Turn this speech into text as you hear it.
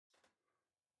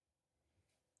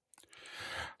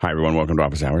Hi, everyone. Welcome to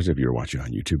Office Hours. If you're watching on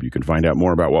YouTube, you can find out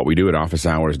more about what we do at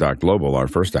officehours.global. Our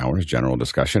first hour is general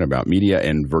discussion about media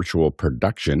and virtual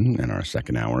production. And our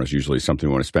second hour is usually something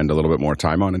we want to spend a little bit more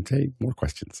time on and take more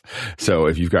questions. So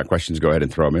if you've got questions, go ahead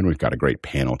and throw them in. We've got a great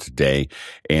panel today.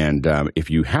 And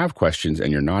if you have questions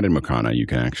and you're not in Makana, you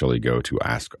can actually go to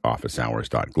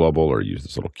askofficehours.global or use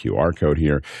this little QR code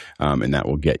here, and that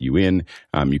will get you in.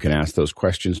 You can ask those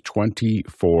questions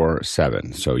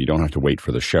 24/7. So you don't have to wait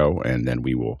for the show, and then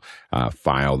we will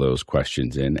file those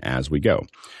questions in as we go.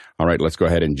 All right, let's go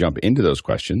ahead and jump into those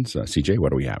questions. CJ,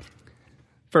 what do we have?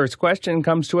 First question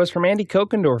comes to us from Andy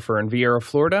Kokendorfer in Vieira,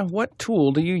 Florida. What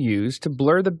tool do you use to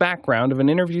blur the background of an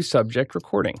interview subject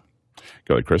recording?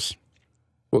 Go ahead, Chris.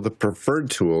 Well, the preferred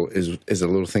tool is a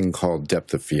little thing called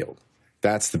depth of field.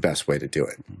 That's the best way to do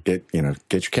it. Get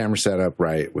your camera set up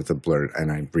right with a blur.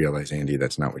 And I realize, Andy,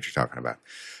 that's not what you're talking about.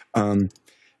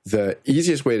 The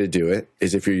easiest way to do it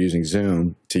is if you're using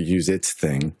Zoom to use its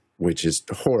thing, which is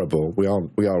horrible. We all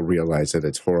realize that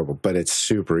it's horrible, but it's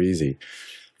super easy.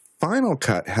 Final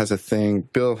Cut has a thing.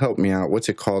 Bill, help me out. What's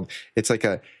it called? It's like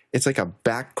a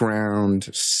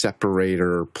background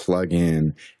separator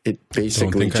plugin. It basically I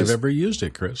don't think I've ever used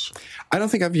it, Chris. I don't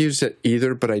think I've used it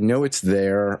either, but I know it's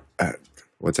there.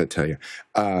 What's that tell you?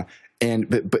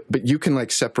 But you can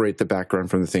like separate the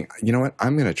background from the thing. You know what?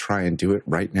 I'm going to try and do it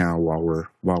right now while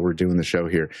we're doing the show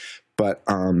here. But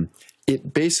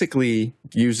it basically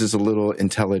uses a little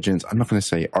intelligence. I'm not going to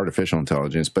say artificial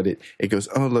intelligence, but it goes,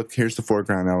 oh, look, here's the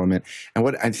foreground element. And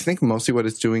what I think mostly what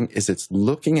it's doing is it's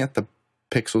looking at the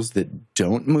pixels that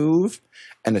don't move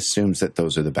and assumes that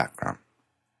those are the background.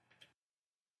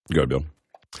 Go ahead, Bill.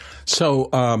 So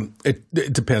it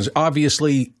depends.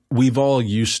 Obviously, we've all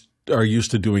are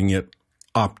used to doing it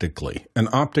optically. And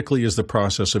optically is the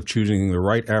process of choosing the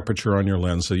right aperture on your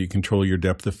lens so you control your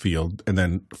depth of field and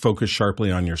then focus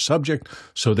sharply on your subject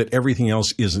so that everything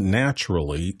else is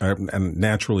naturally, and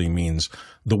naturally means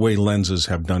the way lenses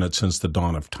have done it since the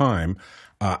dawn of time,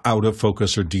 out of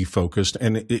focus or defocused.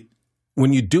 And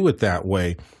when you do it that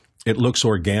way, it looks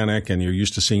organic and you're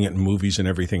used to seeing it in movies and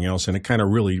everything else, and it kind of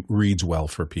really reads well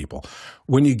for people.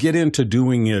 When you get into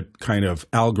doing it kind of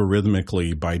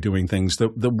algorithmically by doing things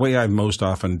the way I've most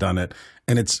often done it,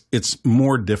 and it's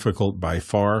more difficult by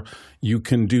far, you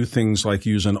can do things like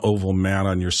use an oval matte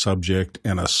on your subject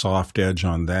and a soft edge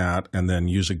on that, and then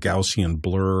use a Gaussian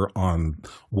blur on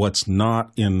what's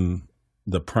not in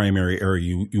the primary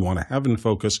area you want to have in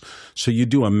focus. So you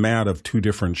do a matte of two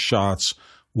different shots,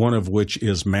 one of which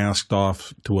is masked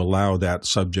off to allow that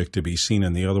subject to be seen,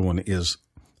 and the other one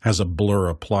has a blur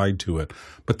applied to it.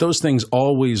 But those things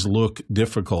always look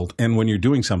difficult, and when you're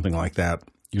doing something like that,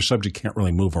 your subject can't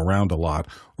really move around a lot,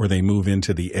 or they move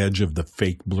into the edge of the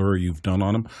fake blur you've done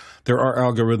on them. There are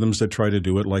algorithms that try to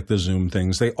do it, like the Zoom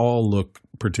things. They all look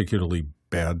particularly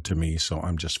bad to me, so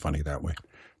I'm just funny that way.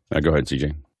 Go ahead,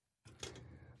 CJ.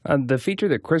 The feature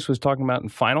that Chris was talking about in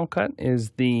Final Cut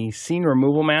is the scene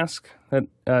removal mask that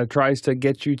tries to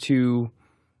get you to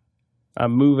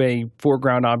move a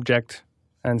foreground object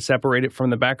and separate it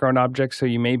from the background object, so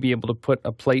you may be able to put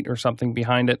a plate or something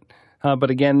behind it.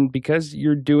 But again, because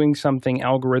you're doing something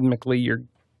algorithmically, you're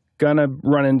going to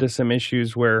run into some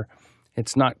issues where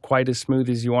it's not quite as smooth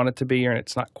as you want it to be, or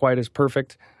it's not quite as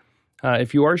perfect.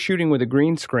 If you are shooting with a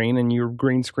green screen and your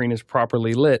green screen is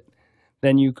properly lit,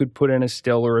 then you could put in a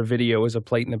still or a video as a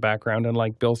plate in the background, and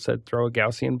like Bill said, throw a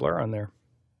Gaussian blur on there.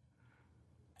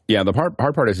 Yeah, the hard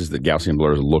part is that Gaussian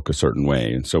blurs look a certain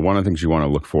way. And so one of the things you want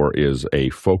to look for is a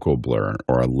focal blur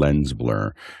or a lens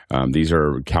blur. These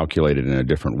are calculated in a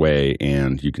different way,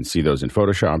 and you can see those in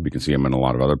Photoshop. You can see them in a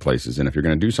lot of other places. And if you're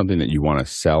going to do something that you want to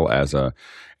sell as a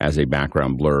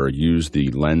background blur, use the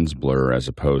lens blur as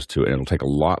opposed to, and it'll take a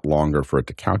lot longer for it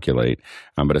to calculate,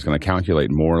 but it's going to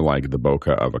calculate more like the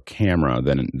bokeh of a camera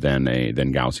than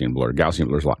Gaussian blur. Gaussian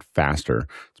blur is a lot faster.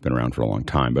 It's been around for a long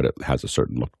time, but it has a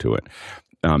certain look to it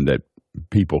that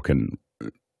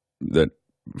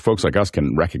folks like us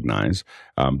can recognize,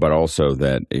 but also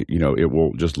that it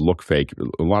will just look fake.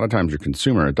 A lot of times, your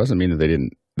consumer, it doesn't mean that they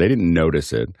didn't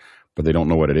notice it, but they don't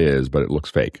know what it is, but it looks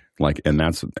fake.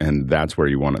 That's where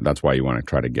you want it. That's why you want to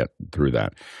try to get through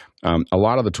that. A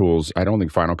lot of the tools, I don't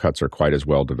think Final Cuts are quite as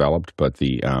well developed, but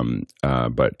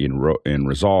but in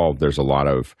Resolve, there's a lot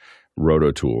of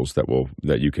roto tools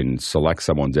that you can select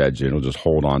someone's edge, and it'll just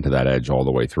hold on to that edge all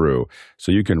the way through.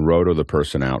 So you can roto the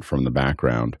person out from the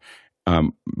background.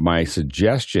 My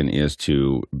suggestion is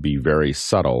to be very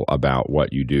subtle about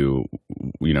what you do.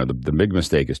 The big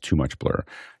mistake is too much blur.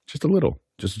 just a little.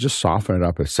 Just soften it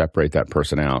up and separate that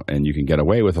person out, and you can get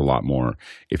away with a lot more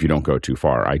if you don't go too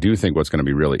far. I do think what's going to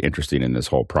be really interesting in this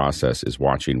whole process is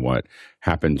watching what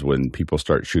happens when people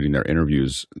start shooting their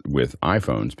interviews with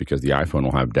iPhones, because the iPhone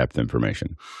will have depth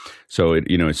information. So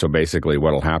so basically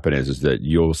what will happen is that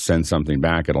you'll send something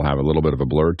back, it'll have a little bit of a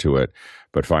blur to it,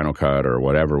 but Final Cut or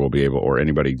whatever will be able, or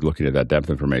anybody looking at that depth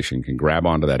information can grab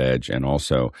onto that edge and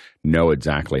also know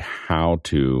exactly how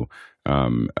to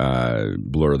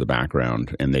blur the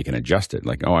background, and they can adjust it.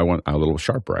 Like, oh, I want a little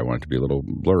sharper. I want it to be a little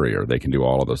blurrier. They can do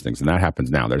all of those things, and that happens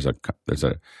now. There's a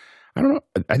I don't know.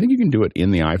 I think you can do it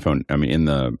in the iPhone. I mean, in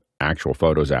the actual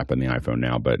Photos app in the iPhone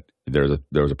now. But there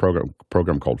was a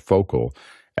program called Focal,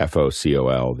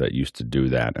 FOCOL, that used to do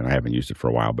that, and I haven't used it for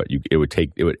a while. But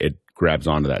it grabs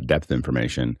onto that depth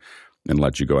information and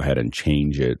let you go ahead and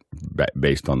change it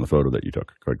based on the photo that you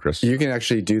took. Go ahead, Chris. You can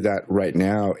actually do that right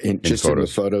now in the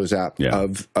Photos app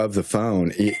of the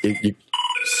phone. You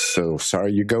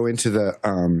go into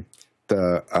the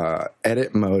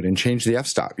edit mode and change the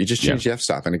f-stop. You just change the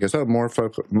f-stop, and it goes, more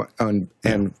focal.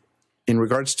 And in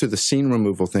regards to the scene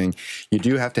removal thing, you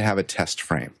do have to have a test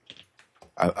frame,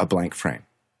 a blank frame.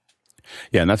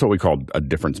 Yeah, and that's what we call a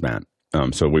difference mat.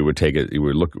 So we would take it.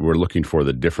 We're looking for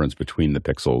the difference between the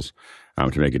pixels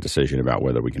to make a decision about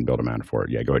whether we can build a mount for it.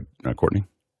 Yeah, go ahead, Courtney.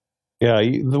 Yeah,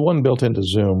 the one built into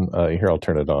Zoom, here I'll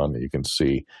turn it on, you can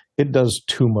see, it does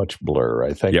too much blur.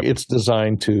 I think it's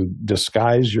designed to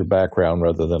disguise your background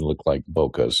rather than look like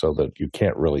bokeh so that you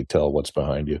can't really tell what's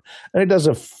behind you. And it does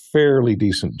a fairly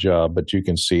decent job, but you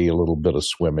can see a little bit of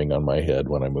swimming on my head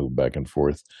when I move back and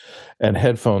forth. And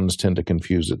headphones tend to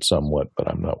confuse it somewhat, but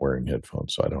I'm not wearing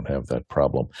headphones, so I don't have that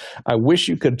problem. I wish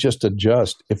you could just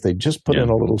adjust, if they just put in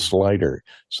a little slider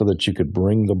so that you could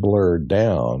bring the blur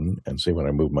down, and see when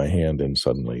I move my hand in,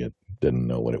 suddenly it didn't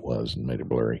know what it was and made it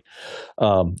blurry.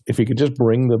 If you could just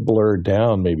bring the blur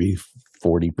down maybe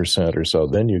 40% or so,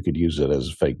 then you could use it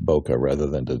as fake bokeh rather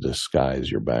than to disguise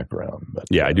your background. But,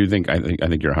 I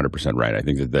think you're 100% right. I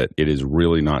think that it is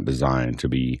really not designed to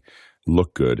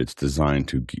look good. It's designed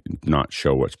to not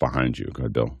show what's behind you. Go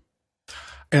ahead, Bill.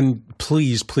 And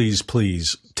please, please,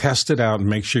 please test it out and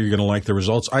make sure you're going to like the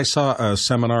results. I saw a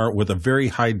seminar with a very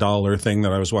high dollar thing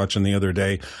that I was watching the other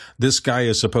day. This guy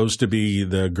is supposed to be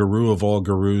the guru of all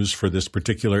gurus for this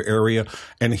particular area.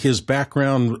 And his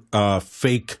background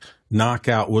fake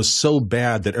knockout was so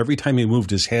bad that every time he moved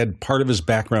his head, part of his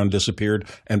background disappeared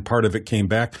and part of it came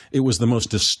back. It was the most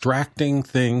distracting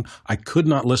thing. I could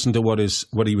not listen to what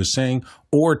he was saying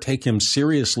or take him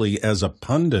seriously as a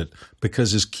pundit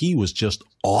because his key was just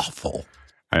awful.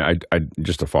 I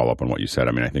just to follow up on what you said,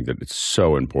 I mean, I think that it's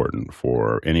so important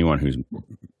for anyone who's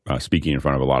speaking in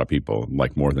front of a lot of people,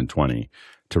 like more than 20,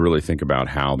 to really think about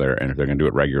and if they're going to do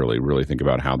it regularly, really think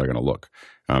about how they're going to look.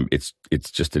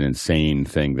 It's just an insane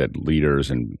thing that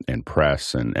leaders and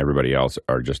press and everybody else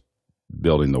are just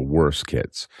building the worst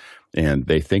kits, and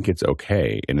they think it's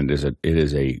okay. And it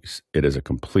is a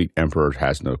complete emperor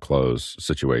has no clothes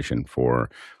situation for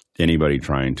anybody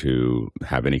trying to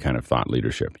have any kind of thought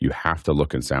leadership. You have to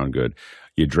look and sound good.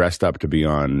 You dressed up to be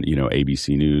on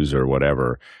ABC News or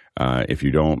whatever. If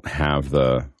you don't have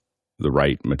the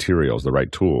right materials, the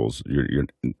right tools, you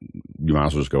might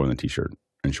as well just go in the t-shirt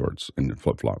and shorts and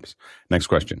flip-flops. Next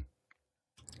question.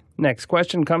 Next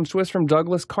question comes to us from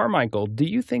Douglas Carmichael. Do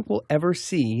you think we'll ever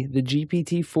see the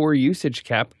GPT-4 usage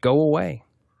cap go away?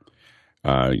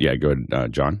 Go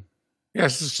ahead, John.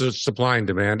 Yes, this is supply and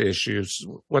demand issues.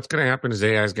 What's going to happen is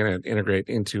AI is going to integrate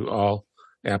into all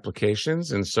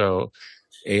applications. And so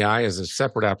AI as a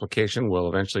separate application will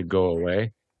eventually go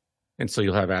away. And so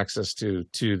you'll have access to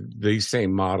these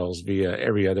same models via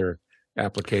every other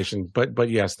application. But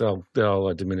yes,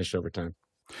 they'll diminish over time.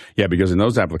 Yeah, because in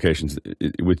those applications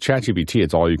with ChatGPT,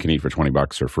 it's all you can eat for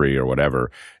 $20 or free or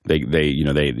whatever.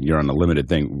 You're on a limited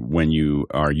thing. When you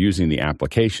are using the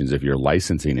applications, if you're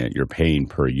licensing it, you're paying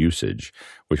per usage,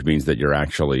 which means that you're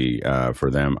actually for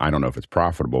them. I don't know if it's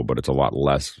profitable, but it's a lot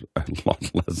less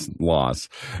loss,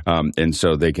 and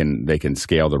so they can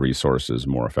scale the resources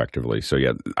more effectively. So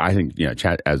yeah, I think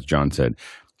Chat, as John said,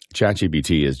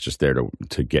 ChatGPT is just there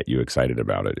to get you excited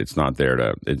about it. It's not there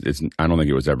to. I don't think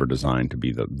it was ever designed to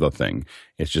be the thing.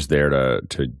 It's just there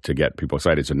to get people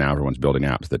excited. So now everyone's building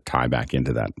apps that tie back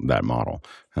into that model.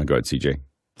 Go ahead, CJ.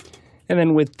 And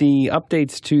then with the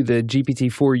updates to the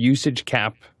GPT-4 usage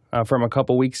cap from a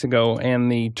couple weeks ago and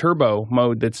the turbo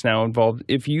mode that's now involved,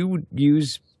 if you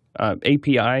use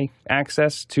API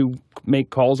access to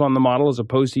make calls on the model as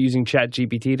opposed to using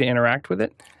ChatGPT to interact with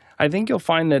it, I think you'll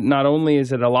find that not only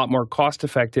is it a lot more cost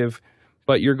effective,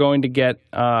 but you're going to get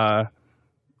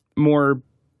more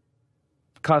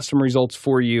custom results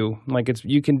for you. Like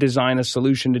you can design a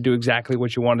solution to do exactly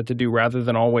what you want it to do rather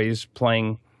than always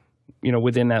playing,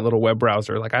 within that little web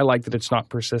browser. Like I like that it's not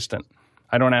persistent.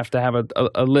 I don't have to have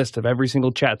a list of every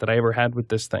single chat that I ever had with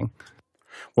this thing.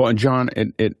 Well, and John,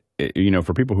 it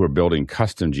for people who are building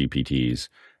custom GPTs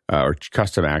or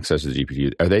custom access to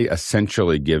GPTs, are they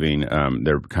essentially giving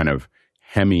they're kind of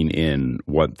hemming in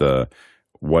what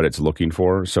it's looking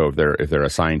for? So if they're a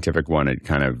scientific one,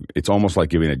 it's almost like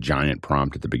giving a giant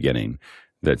prompt at the beginning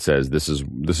that says this is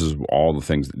all the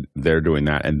things they're doing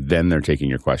that, and then they're taking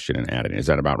your question and adding. Is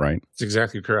that about right? That's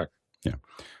exactly correct. Yeah.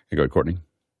 Hey, go ahead, Courtney.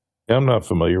 I'm not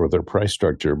familiar with their price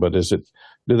structure, but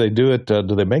do they do it?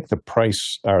 Do they make the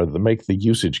price or make the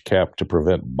usage cap to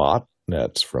prevent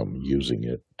botnets from using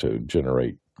it to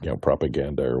generate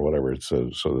propaganda or whatever, so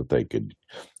that they could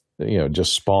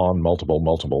just spawn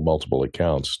multiple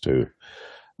accounts to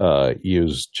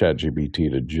use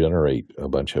ChatGPT to generate a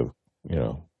bunch of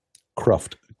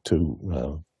cruft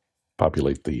to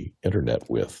populate the internet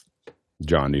with?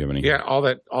 John, do you have any? Yeah, all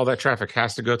that traffic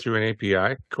has to go through an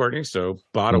API, Courtney. So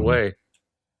bot away.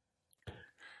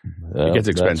 It gets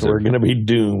expensive. We're going to be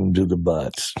doomed to the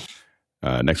bots.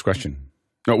 Next question.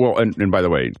 Oh, well, and by the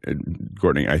way,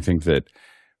 Courtney, I think that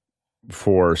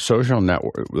for social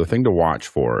network, the thing to watch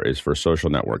for is for social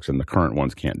networks, and the current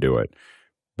ones can't do it.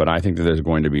 But I think that there's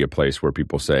going to be a place where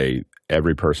people say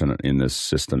every person in this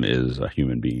system is a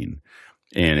human being.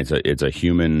 And it's a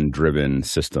human-driven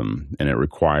system, and it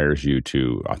requires you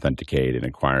to authenticate, and it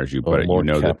requires you. But more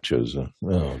captures. Oh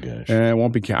gosh, it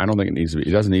won't be. I don't think it needs to be.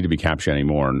 It doesn't need to be CAPTCHA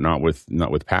anymore. Not with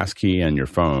passkey and your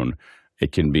phone.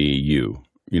 It can be you.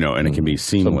 And it can be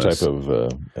seamless. Some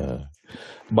type of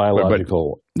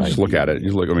biological. But just look at it.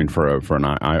 You look. I mean, for an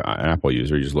Apple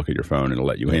user, you just look at your phone and it'll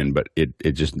let you in. But it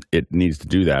needs to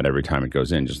do that every time it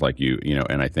goes in, just like you.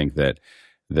 And I think that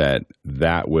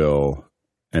will.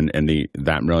 And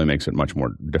that really makes it much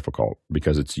more difficult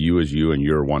because it's you as you and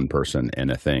you're one person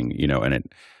and a thing, and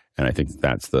I think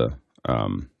that's the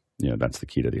that's the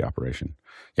key to the operation.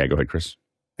 Yeah, go ahead, Chris.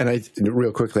 And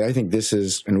real quickly, I think this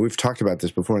is, and we've talked about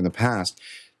this before in the past,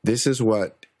 this is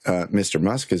what Mr.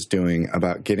 Musk is doing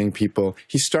about getting people.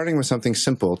 He's starting with something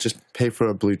simple, just pay for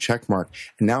a blue check mark.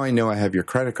 And now I know I have your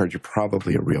credit card. You're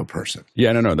probably a real person.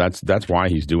 Yeah, no, that's why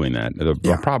he's doing that.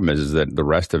 The problem is that the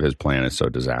rest of his plan is so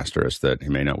disastrous that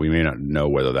we may not know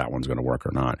whether that one's going to work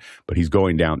or not. But he's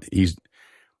going down. He's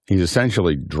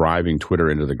essentially driving Twitter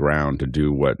into the ground to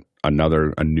do what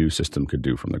a new system could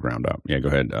do from the ground up. Yeah, go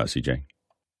ahead, CJ.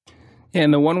 Yeah,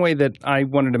 and the one way that I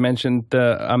wanted to mention,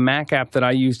 a Mac app that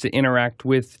I use to interact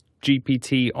with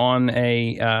GPT on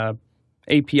a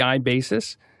API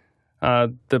basis,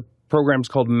 the program's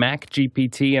called Mac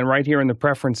GPT, and right here in the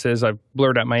preferences, I've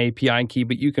blurred out my API key,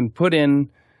 but you can put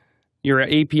in your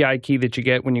API key that you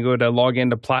get when you go to log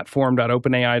into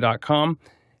platform.openai.com,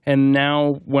 and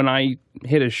now when I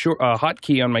hit a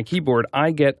hotkey on my keyboard,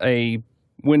 I get a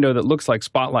window that looks like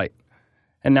Spotlight.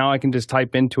 And now I can just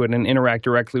type into it and interact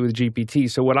directly with GPT.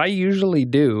 So what I usually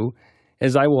do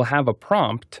is I will have a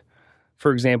prompt.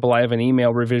 For example, I have an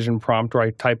email revision prompt where I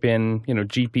type in,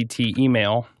 GPT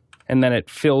email, and then it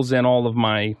fills in all of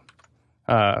my,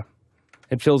 what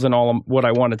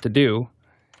I want it to do.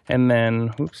 And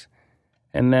then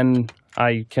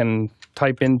I can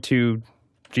type into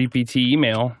GPT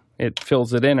email. It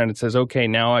fills it in and it says, okay,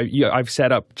 now I've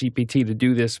set up GPT to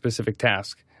do this specific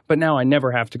task. But now I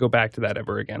never have to go back to that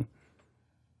ever again.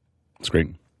 That's great.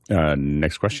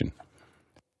 Next question.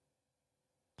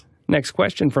 Next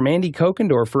question from Andy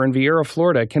Kokendorfer in Vieira,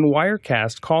 Florida. Can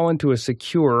Wirecast call into a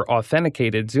secure,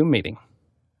 authenticated Zoom meeting?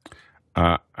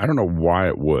 I don't know why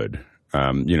it would.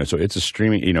 So it's a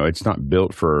streaming, it's not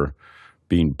built for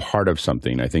being part of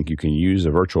something. I think you can use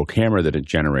a virtual camera that it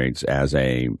generates as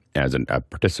a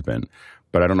participant,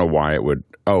 but I don't know why it would.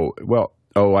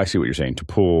 Oh, I see what you're saying. To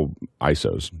pull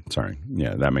ISOs. Sorry.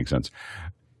 Yeah, that makes sense.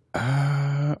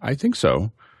 I think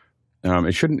so.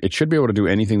 It should be able to do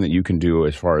anything that you can do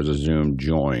as far as a Zoom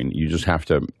join. You'd have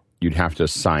to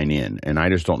sign in. And I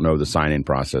just don't know the sign-in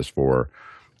process for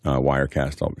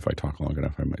Wirecast. If I talk long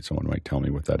enough, someone might tell me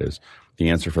what that is, the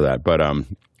answer for that. But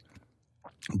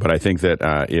I think that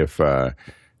if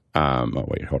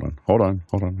wait, hold on.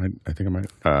 I think I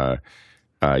might.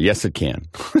 Yes, it can.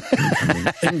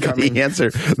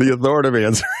 The authoritative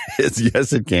answer is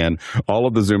yes, it can. All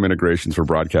of the Zoom integrations for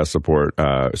broadcast support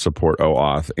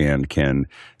OAuth and can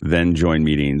then join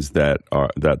meetings that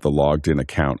the logged in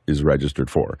account is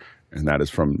registered for. And that is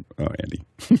from Andy.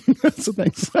 So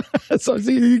thanks. So I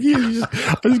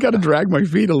just got to drag my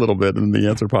feet a little bit, and the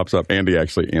answer pops up. Andy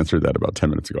actually answered that about 10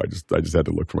 minutes ago. I just had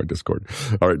to look for my Discord.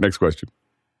 All right, next question.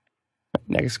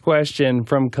 Next question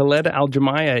from Khaled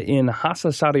Al-Jamaya in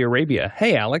Hassa, Saudi Arabia.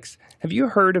 Hey, Alex, have you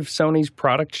heard of Sony's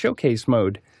product showcase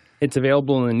mode? It's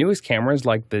available in the newest cameras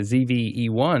like the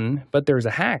ZV-E1, but there's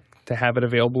a hack to have it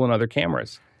available in other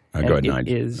cameras. Go ahead,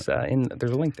 Nigel. There's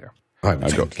a link there. I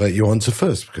was going to let you answer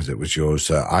first because it was yours.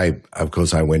 I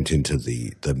went into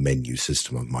the menu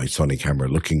system of my Sony camera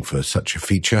looking for such a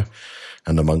feature,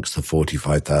 and amongst the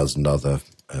 45,000 other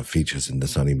features in the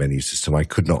Sony menu system, I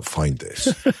could not find this.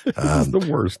 This is the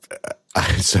worst.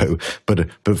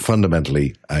 But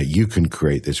fundamentally, you can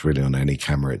create this really on any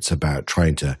camera. It's about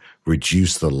trying to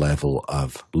reduce the level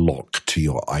of lock to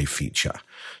your eye feature.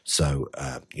 So,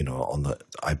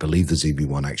 I believe the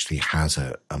ZV-1 actually has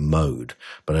a mode,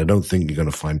 but I don't think you're going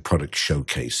to find product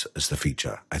showcase as the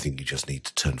feature. I think you just need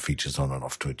to turn features on and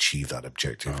off to achieve that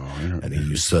objective. And if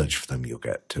you search for them, you'll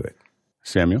get to it.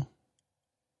 Samuel?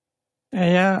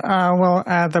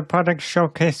 The product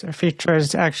showcase feature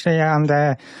is actually on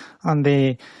the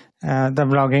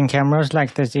vlogging cameras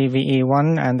like the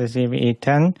ZV-E1 and the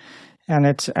ZV-E10, and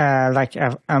it's like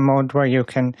a mode where you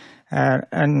can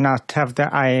not have the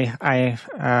eye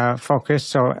focus,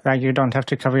 so you don't have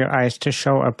to cover your eyes to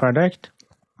show a product.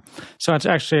 So it's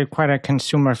actually quite a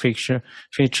consumer feature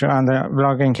on the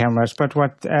vlogging cameras. But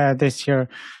what this year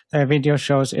video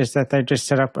shows is that they just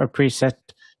set up a preset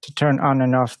to turn on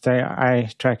and off the eye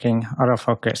tracking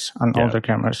autofocus on older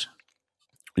cameras.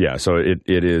 Yeah, so it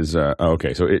is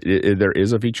okay. So there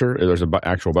is a feature. There's an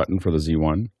actual button for the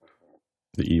Z1,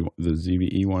 the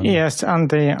ZV-E1. Yes, on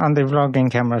the vlogging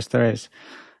cameras there is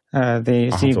the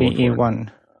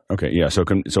ZV-E1. Okay, yeah. So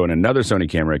in another Sony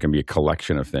camera, it can be a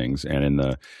collection of things, and in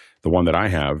the one that I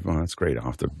have, that's great.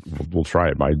 We'll try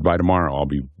it by tomorrow. I'll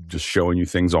be just showing you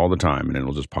things all the time, and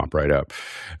it'll just pop right up.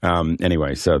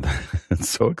 Anyway, so it's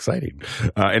so exciting.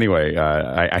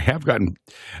 I have gotten.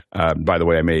 By the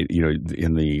way, I made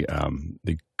in the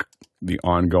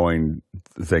ongoing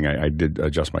thing, I did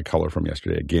adjust my color from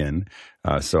yesterday again.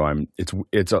 So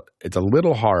it's a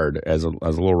little hard as a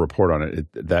little report on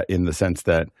it, that in the sense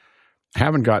that I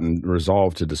haven't gotten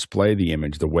resolved to display the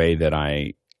image the way that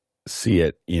I see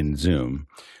it in Zoom.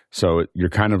 So you're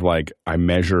kind of like, I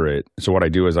measure it. So what I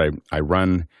do is I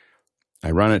run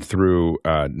it through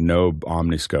Nobe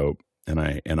Omniscope, and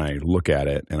I look at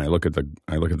it, and I look at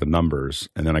the numbers,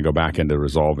 and then I go back into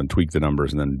Resolve and tweak the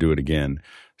numbers and then do it again.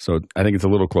 So I think it's a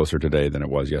little closer today than it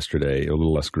was yesterday, a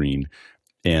little less green.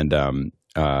 But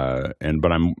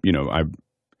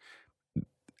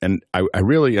I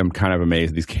really am kind of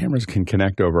amazed. These cameras can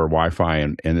connect over Wi-Fi,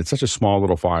 and it's such a small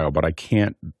little file, but I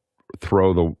can't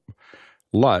throw the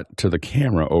LUT to the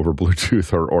camera over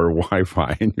Bluetooth or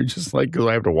Wi-Fi. And you're just like, because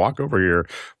I have to walk over here,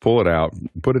 pull it out,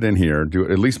 put it in here, do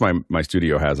it. At least my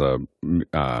studio has a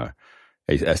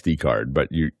SD card, but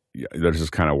they're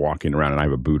just kind of walking around, and I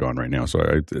have a boot on right now. So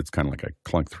it's kind of like I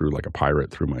clunk through like a pirate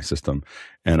through my system,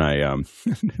 and I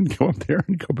go up there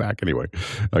and go back anyway.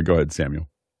 Go ahead, Samuel.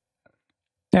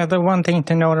 Yeah, the one thing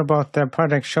to note about the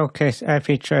product showcase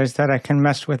feature is that I can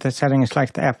mess with the settings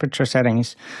like the aperture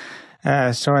settings.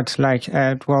 So it's like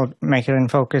it will make it in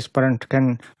focus, but it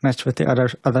can mess with the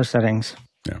other settings.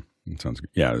 Yeah, that sounds good.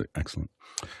 Yeah, excellent.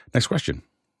 Next question.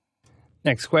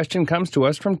 Next question comes to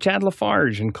us from Chad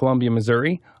Lafarge in Columbia,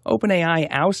 Missouri. OpenAI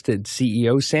ousted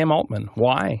CEO Sam Altman.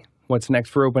 Why? What's next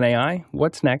for OpenAI?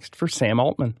 What's next for Sam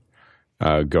Altman?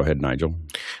 Go ahead, Nigel.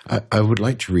 I would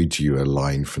like to read to you a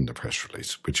line from the press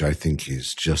release, which I think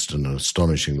is just an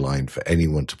astonishing line for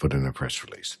anyone to put in a press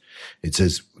release. It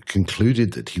says,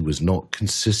 concluded that he was not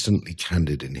consistently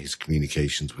candid in his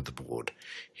communications with the board,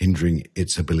 hindering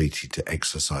its ability to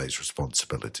exercise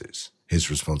his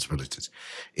responsibilities.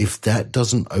 If that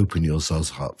doesn't open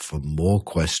yourselves up for more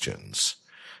questions,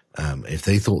 if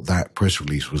they thought that press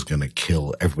release was going to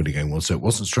kill everybody going, well, so it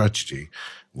wasn't strategy, it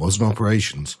wasn't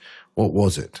operations, what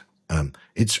was it?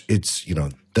 It's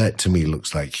that to me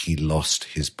looks like he lost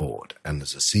his board. And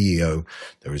as a CEO,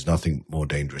 there is nothing more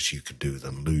dangerous you could do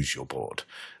than lose your board.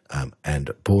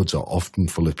 And boards are often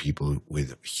full of people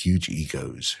with huge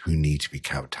egos who need to be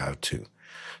kowtowed to.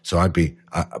 So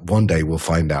one day we'll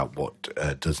find out what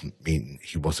doesn't mean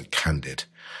he wasn't candid,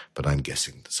 but I'm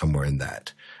guessing somewhere in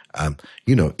that.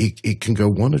 It can go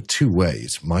one of two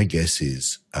ways. My guess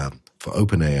is, for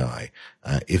OpenAI,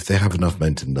 if they have enough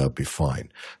momentum, they'll be fine.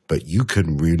 But you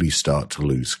can really start to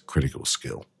lose critical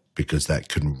skill, because that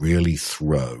can really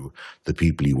throw the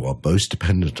people you are most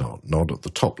dependent on, not at the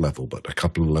top level, but a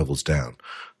couple of levels down,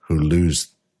 who lose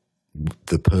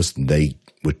the person they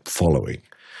were following.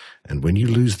 And when you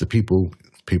lose the people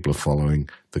are following,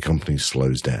 the company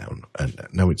slows down. And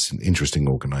no, it's an interesting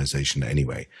organization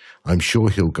anyway. I'm sure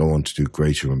he'll go on to do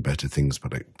greater and better things,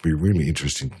 but it'd be really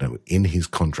interesting to know, in his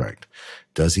contract,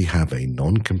 does he have a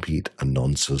non-compete and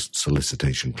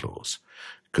non-solicitation clause?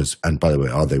 And by the way,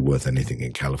 are they worth anything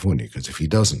in California? Because if he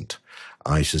doesn't,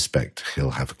 I suspect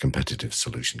he'll have a competitive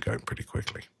solution going pretty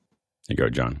quickly. You go,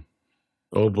 John.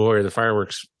 Oh boy, the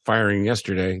fireworks firing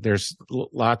yesterday. There's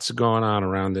lots going on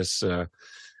around this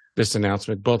this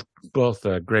announcement. Both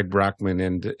Greg Brockman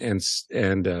and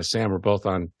Sam were both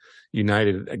on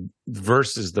United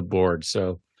versus the board.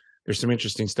 So there's some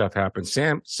interesting stuff happening.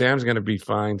 Sam's going to be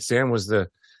fine. Sam was the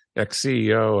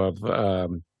ex-CEO of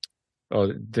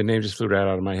the name just flew right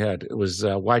out of my head. It was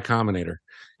Y Combinator,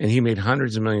 and he made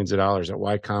hundreds of millions of dollars at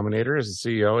Y Combinator as a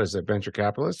CEO, as a venture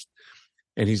capitalist.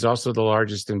 And he's also the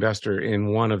largest investor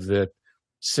in one of the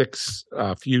 6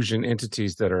 fusion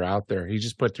entities that are out there. He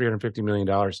just put $350 million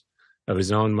of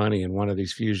his own money in one of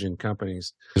these fusion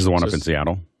companies. This is the one up in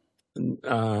Seattle?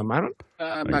 I'm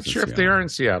not sure if they are in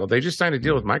Seattle. They just signed a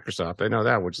deal with Microsoft. I know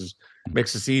that, which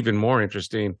makes this even more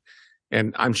interesting.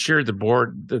 And I'm sure the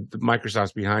board, the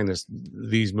Microsoft's behind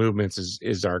these movements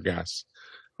is our guess.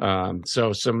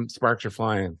 So some sparks are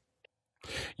flying.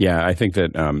 Yeah, I think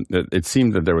that it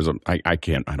seemed that there was I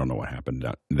don't know what happened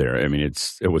there. I mean, it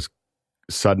was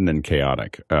sudden and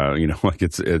chaotic. Like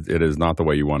it is not the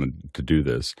way you wanted to do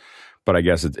this. But I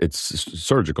guess it's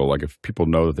surgical. Like if people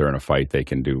know that they're in a fight, they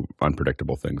can do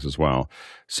unpredictable things as well.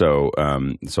 So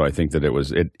I think that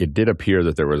it did appear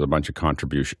that there was a bunch of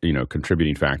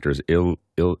contributing factors. I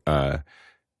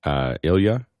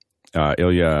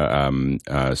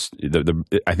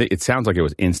think it sounds like it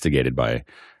was instigated by.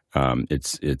 Sorry,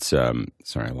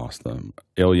 I lost them.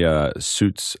 Ilya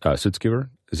Sutskever,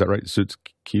 is that right?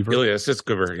 Sutskever? Ilya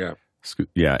Sutskever, yeah.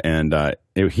 Yeah, and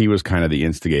he was kind of the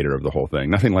instigator of the whole thing.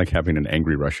 Nothing like having an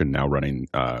angry Russian now running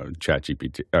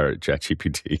ChatGPT.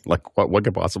 Like, what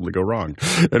could possibly go wrong?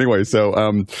 Anyway, so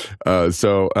I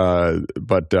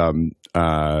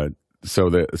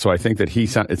think that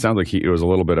it sounds like it was a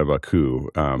little bit of a coup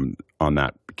on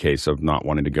that case of not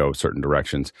wanting to go certain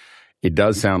directions. It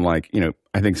does sound like,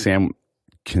 I think Sam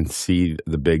can see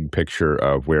the big picture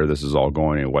of where this is all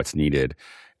going and what's needed,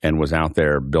 and was out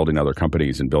there building other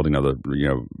companies and building other,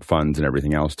 funds and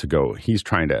everything else to go. He's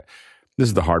trying to, this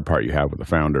is the hard part you have with the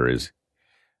founder is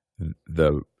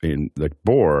the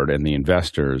board and the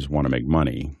investors want to make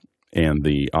money. And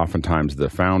oftentimes the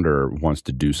founder wants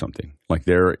to do something. Like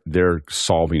they're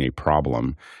solving a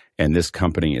problem, and this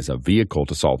company is a vehicle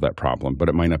to solve that problem, but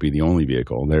it might not be the only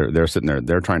vehicle. They're sitting there,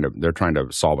 they're trying to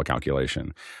solve a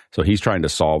calculation. So he's trying to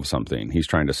solve something. He's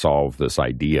trying to solve this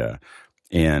idea,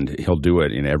 and he'll do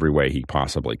it in every way he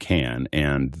possibly can.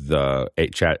 And the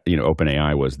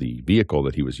OpenAI was the vehicle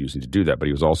that he was using to do that, but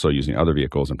he was also using other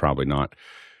vehicles and probably not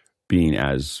being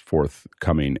as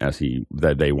forthcoming as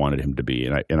that they wanted him to be.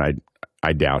 And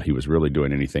I doubt he was really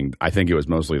doing anything. I think it was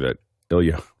mostly that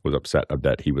Ilya was upset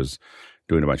that he was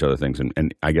doing a bunch of other things,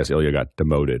 and I guess Ilya got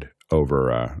demoted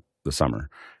over the summer,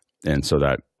 and so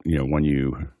that it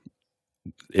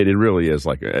really is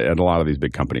like at a lot of these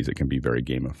big companies, it can be very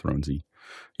Game of Thronesy.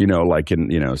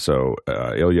 So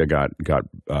Ilya got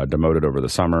demoted over the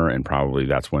summer, and probably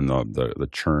that's when the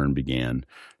churn began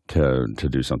to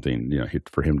do something,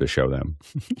 for him to show them,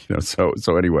 So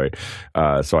anyway,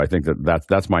 so I think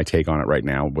that's my take on it right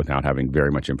now, without having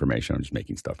very much information. I'm just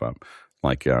making stuff up,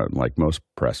 like most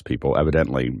press people.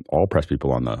 Evidently, all press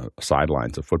people on the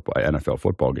sidelines of NFL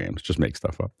football games just make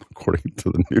stuff up, according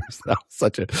to the news. That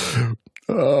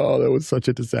was such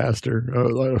a disaster.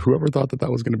 Whoever thought that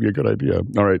was going to be a good idea?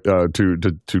 All right, to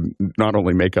not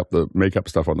only make up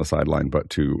stuff on the sideline, but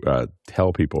to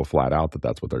tell people flat out that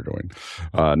that's what they're doing.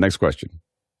 Next question.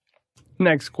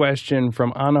 Next question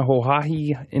from Anna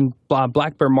Hohahi in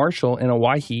Black Bear Marshall in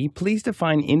Hawaii. Please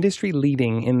define industry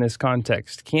leading in this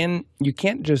context. You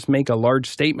can't just make a large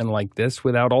statement like this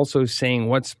without also saying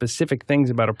what specific things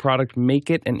about a product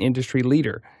make it an industry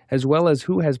leader, as well as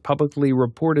who has publicly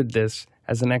reported this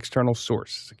as an external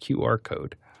source, a QR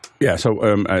code. Yeah,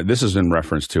 so this is in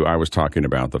reference to, I was talking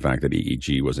about the fact that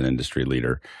EEG was an industry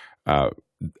leader. I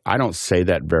don't say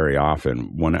that very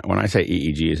often. When I say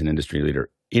EEG is an industry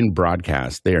leader, in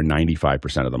broadcast, they are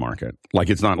 95% of the market. Like,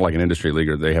 it's not like an industry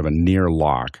leader. They have a near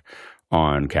lock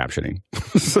on captioning.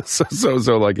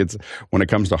 so like, it's when it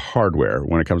comes to hardware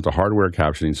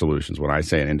captioning solutions, when I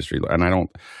say an industry, and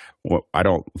I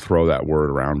don't throw that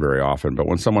word around very often, but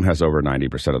when someone has over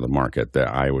 90% of the market, that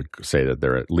I would say that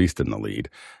they're at least in the lead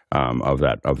of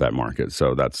that market.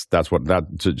 So that's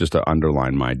just to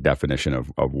underline my definition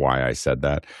of why I said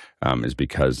that is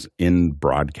because in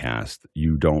broadcast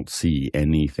you don't see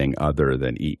anything other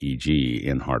than EEG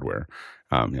in hardware.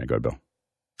 Go ahead, Bill.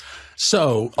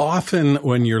 So often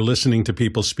when you're listening to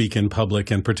people speak in public,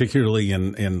 and particularly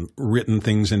in written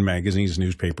things in magazines,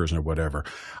 newspapers, or whatever,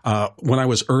 when I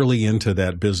was early into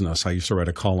that business, I used to write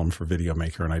a column for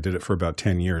Videomaker, and I did it for about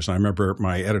 10 years. And I remember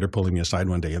my editor pulling me aside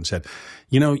one day and said,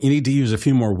 you need to use a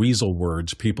few more weasel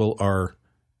words. People are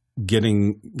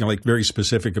getting very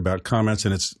specific about comments,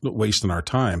 and it's wasting our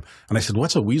time. And I said,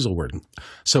 what's a weasel word?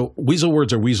 So weasel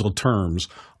words or weasel terms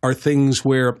are things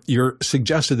where you're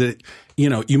suggested that,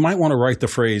 you might want to write the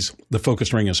phrase, the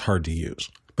focus ring is hard to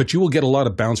use. But you will get a lot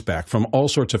of bounce back from all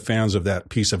sorts of fans of that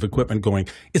piece of equipment going,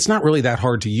 it's not really that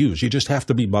hard to use. You just have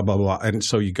to be blah, blah, blah. And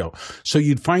so you go. So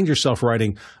you'd find yourself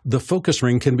writing, the focus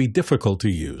ring can be difficult to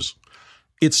use.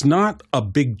 It's not a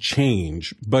big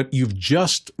change, but you've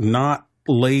just not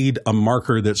laid a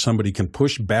marker that somebody can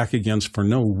push back against for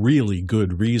no really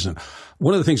good reason.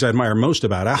 One of the things I admire most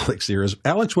about Alex here is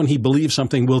Alex, when he believes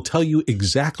something, will tell you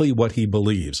exactly what he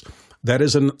believes. That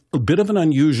is a bit of an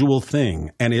unusual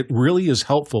thing, and it really is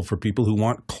helpful for people who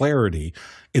want clarity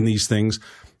in these things.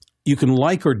 You can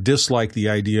like or dislike the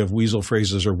idea of weasel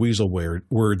phrases or weasel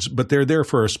words, but they're there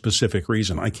for a specific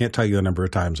reason. I can't tell you the number of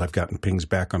times I've gotten pings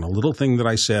back on a little thing that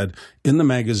I said in the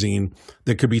magazine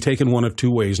that could be taken one of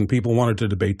two ways, and people wanted to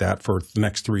debate that for the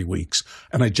next 3 weeks,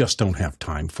 and I just don't have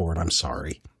time for it. I'm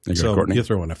sorry. So you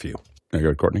throw in a few. There you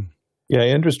go, Courtney. Yeah,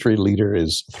 industry leader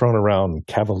is thrown around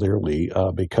cavalierly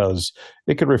because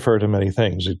it could refer to many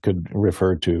things. It could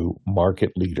refer to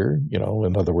market leader.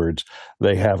 In other words,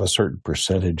 they have a certain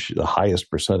percentage, the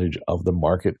highest percentage of the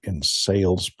market in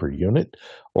sales per unit.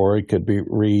 Or it could be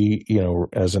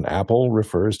as an Apple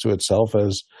refers to itself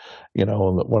as,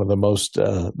 one of the most,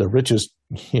 the richest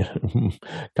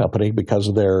company because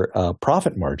of their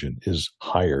profit margin is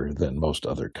higher than most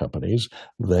other companies.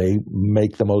 They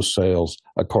make the most sales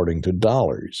according to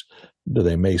dollars. Do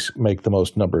they make the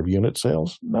most number of unit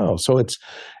sales? No. So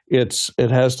it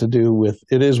has to do with,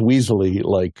 it is weaselly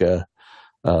like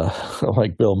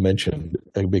Bill mentioned,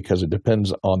 because it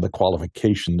depends on the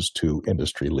qualifications to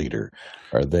industry leader.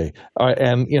 Are they?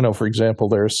 For example,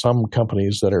 there are some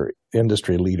companies that are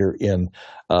industry leader in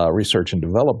research and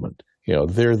development.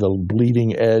 They're the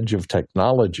bleeding edge of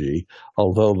technology,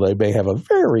 although they may have a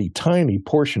very tiny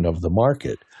portion of the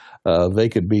market. They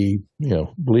could be,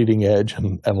 bleeding edge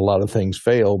and a lot of things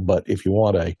fail. But if you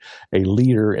want a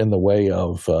leader in the way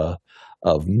of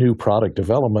new product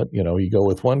development, you go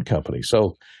with one company.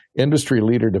 So industry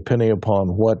leader, depending upon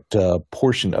what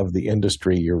portion of the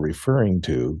industry you're referring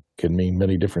to, can mean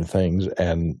many different things.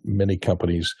 And many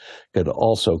companies could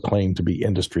also claim to be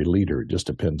industry leader. It just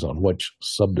depends on which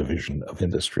subdivision of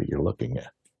industry you're looking at.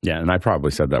 Yeah, and I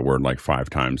probably said that word like 5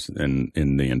 times in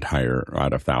the entire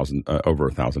over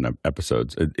 1,000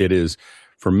 episodes. It is,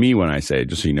 for me, when I say,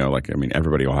 just so you know,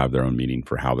 everybody will have their own meaning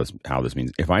for how this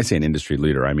means. If I say an industry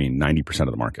leader, I mean 90%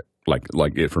 of the market.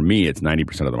 For me, it's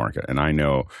 90% of the market. And I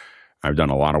know I've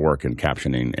done a lot of work in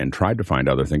captioning and tried to find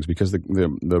other things because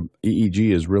the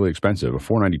EEG is really expensive. A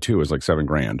 492 is like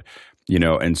 $7,000.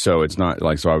 And so it's not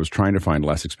so I was trying to find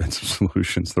less expensive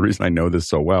solutions. The reason I know this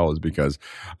so well is because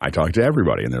I talk to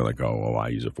everybody and they're like, oh, well, I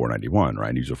use a 491,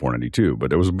 right? I use a 492.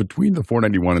 But it was between the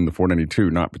 491 and the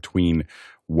 492, not between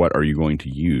what are you going to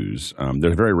use.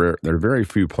 They're very rare. There are very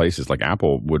few places, like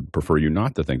Apple would prefer you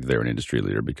not to think that they're an industry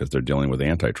leader because they're dealing with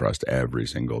antitrust every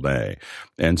single day.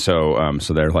 And so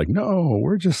they're like, no,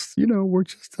 we're just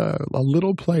a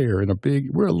little player in a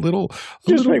big, we're a little,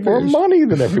 just make more money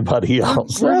than everybody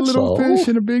else. We're a little fish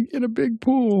in a big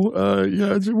pool.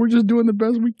 We're just doing the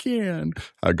best we can.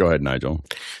 Go ahead, Nigel.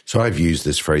 So I've used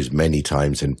this phrase many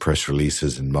times in press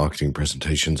releases and marketing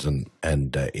presentations, and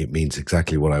it means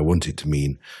exactly what I want it to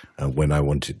mean. When I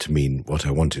want it to mean what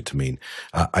I want it to mean.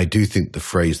 I do think the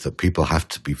phrase that people have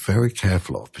to be very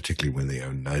careful of, particularly when they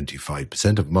own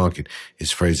 95% of the market,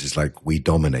 is phrases like, we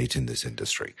dominate in this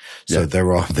industry. So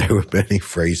there are many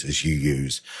phrases you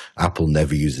use. Apple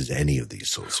never uses any of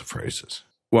these sorts of phrases.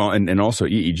 Well, and also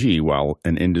EEG, while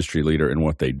an industry leader in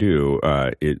what they do,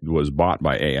 it was bought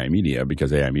by AI Media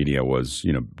because AI Media was,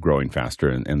 growing faster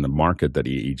in the market that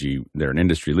EEG, they're an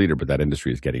industry leader, but that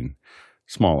industry is getting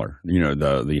smaller.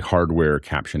 The hardware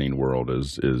captioning world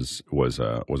was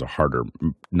a harder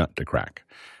nut to crack.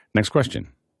 Next question.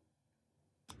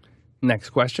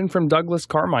 Next question from Douglas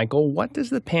Carmichael. What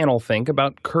does the panel think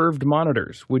about curved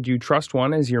monitors? Would you trust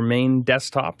one as your main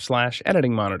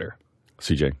desktop/editing monitor?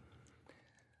 CJ.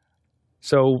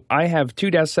 So I have two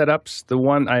desk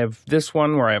setups. I have this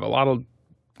one where I have a lot of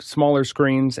smaller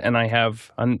screens, and I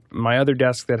have my other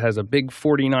desk that has a big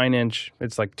 49-inch.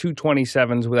 It's like two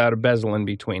 27s without a bezel in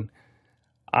between.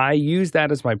 I use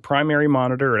that as my primary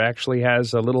monitor. It actually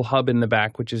has a little hub in the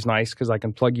back, which is nice because I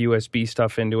can plug USB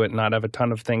stuff into it and not have a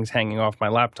ton of things hanging off my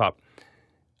laptop.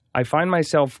 I find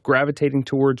myself gravitating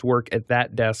towards work at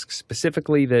that desk,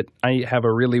 specifically that I have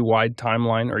a really wide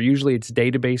timeline, or usually it's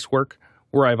database work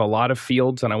where I have a lot of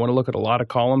fields and I want to look at a lot of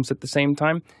columns at the same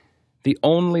time. The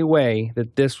only way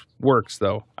that this works,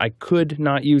 though, I could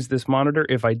not use this monitor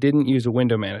if I didn't use a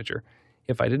window manager.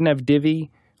 If I didn't have Divi,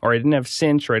 or I didn't have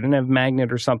Cinch, or I didn't have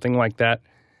Magnet or something like that,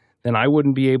 then I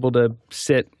wouldn't be able to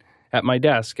sit at my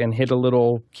desk and hit a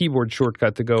little keyboard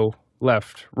shortcut to go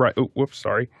left, right,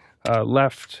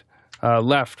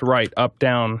 left, right, up,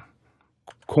 down,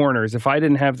 corners. If I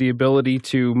didn't have the ability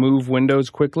to move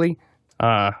windows quickly,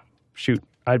 I'd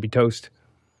be toast.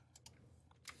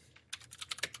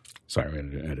 Sorry,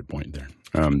 I had a point there.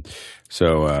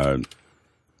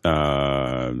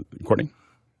 Courtney?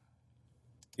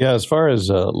 Yeah, as far as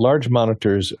large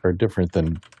monitors are different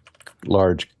than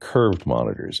large curved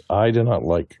monitors. I do not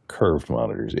like curved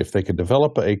monitors. If they could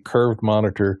develop a curved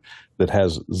monitor that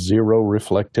has zero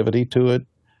reflectivity to it,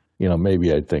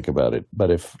 maybe I'd think about it. But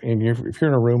if you're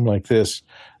in a room like this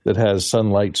that has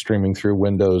sunlight streaming through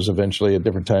windows eventually at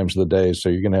different times of the day, so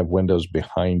you're going to have windows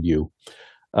behind you,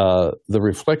 the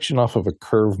reflection off of a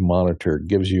curved monitor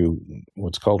gives you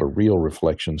what's called a real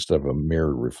reflection instead of a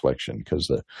mirror reflection, because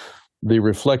the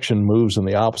reflection moves in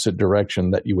the opposite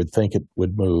direction that you would think it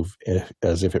would move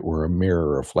as if it were a mirror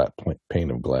or a flat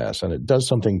pane of glass. And it does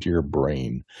something to your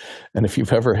brain. And if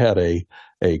you've ever had a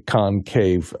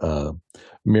concave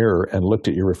mirror and looked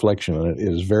at your reflection, and it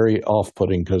is very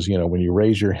off-putting because, when you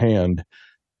raise your hand,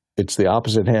 it's the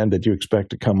opposite hand that you expect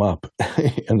to come up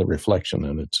in the reflection,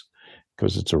 and it's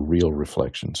because it's a real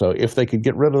reflection. So if they could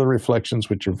get rid of the reflections,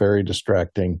 which are very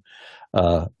distracting,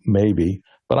 maybe.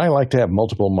 But I like to have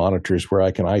multiple monitors where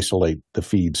I can isolate the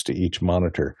feeds to each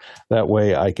monitor. That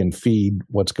way I can feed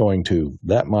what's going to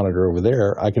that monitor over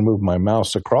there. I can move my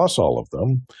mouse across all of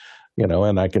them,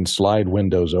 and I can slide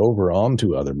windows over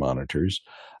onto other monitors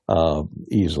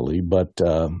easily. But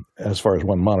as far as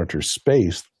one monitor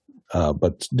space,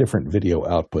 but different video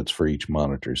outputs for each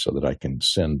monitor so that I can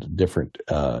send different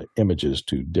images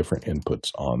to different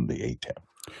inputs on the ATEM.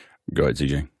 Go ahead,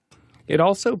 CJ. It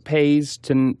also pays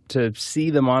to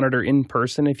see the monitor in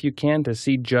person if you can, to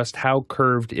see just how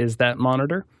curved is that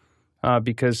monitor,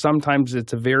 because sometimes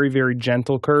it's a very, very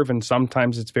gentle curve and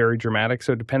sometimes it's very dramatic.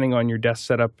 So depending on your desk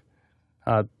setup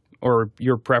or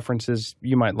your preferences,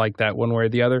 you might like that one way or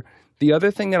the other. The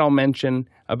other thing that I'll mention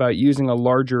about using a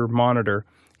larger monitor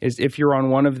is if you're on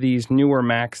one of these newer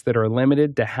Macs that are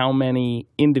limited to how many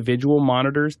individual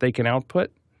monitors they can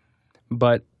output,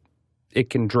 but it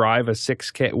can drive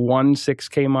one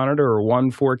 6K monitor or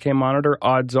one 4K monitor,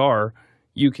 odds are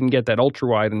you can get that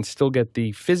ultra-wide and still get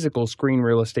the physical screen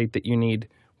real estate that you need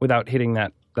without hitting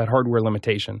that hardware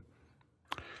limitation.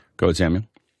 Go ahead, Samuel.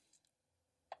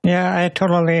 Yeah, I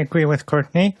totally agree with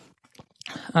Courtney.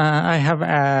 I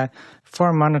have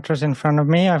 4 monitors in front of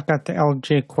me. I've got the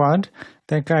LG Quad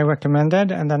that guy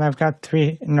recommended, and then I've got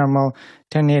 3 normal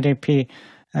 1080p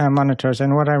monitors.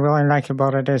 And what I really like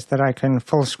about it is that I can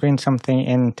full screen something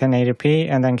in 1080p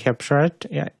and then capture it,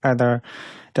 either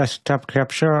desktop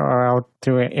capture or out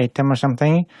through ATEM or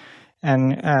something.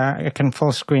 And it can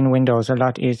full screen Windows a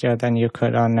lot easier than you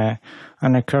could on a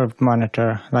curved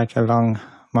monitor, like a long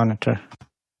monitor.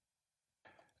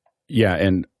 Yeah,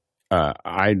 and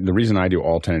the reason I do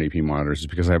all 1080p monitors is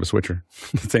because I have a switcher.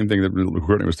 The same thing that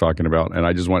Courtney was talking about, and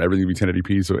I just want everything to be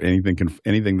 1080p, so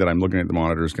anything that I'm looking at the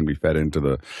monitors can be fed into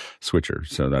the switcher.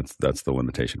 So that's the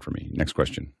limitation for me. Next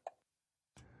question.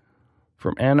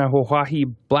 From Anna Hawaii,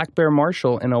 Black Bear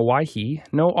Marshall in Hawaii.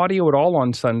 No audio at all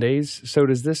on Sundays, so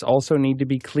does this also need to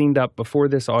be cleaned up before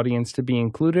this audience to be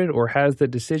included, or has the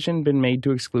decision been made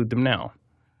to exclude them now?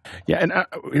 Yeah, and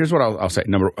here's what I'll say.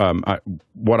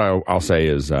 I'll say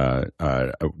is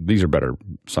these are better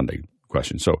Sunday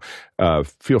questions. So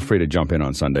feel free to jump in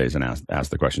on Sundays and ask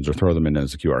the questions, or throw them in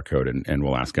as a QR code, and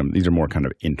we'll ask them. These are more kind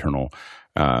of internal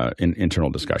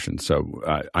discussions. So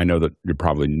I know that you're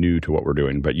probably new to what we're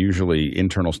doing, but usually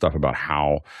internal stuff about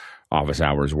how office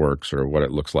hours works or what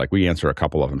it looks like. We answer a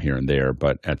couple of them here and there,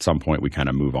 but at some point we kind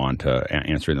of move on to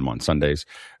answering them on Sundays.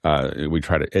 We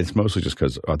try to, it's mostly just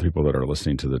because other people that are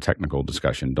listening to the technical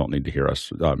discussion don't need to hear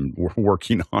us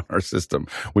working on our system.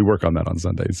 We work on that on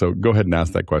Sundays. So go ahead and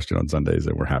ask that question on Sundays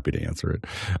and we're happy to answer it.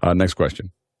 Next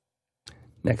question.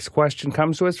 Next question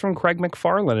comes to us from Craig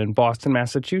McFarland in Boston,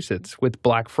 Massachusetts. With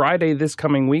Black Friday this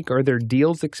coming week, are there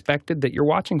deals expected that you're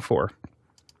watching for?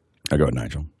 Go ahead,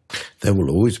 Nigel. There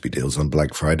will always be deals on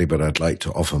Black Friday, but I'd like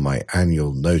to offer my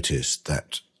annual notice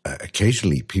that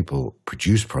occasionally people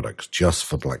produce products just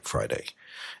for Black Friday,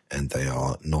 and they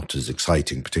are not as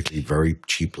exciting. Particularly very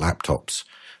cheap laptops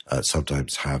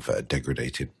sometimes have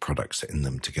degraded products in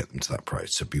them to get them to that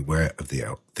price. So beware of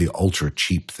the ultra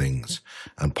cheap things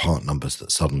and part numbers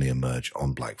that suddenly emerge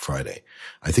on Black Friday.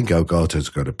 I think Elgato's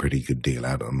got a pretty good deal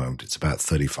out at the moment. It's about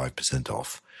 35%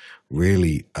 off.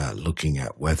 Really looking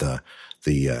at whether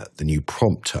the new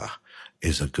prompter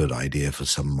is a good idea for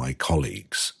some of my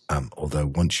colleagues. Although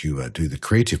once you do the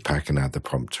creative pack and add the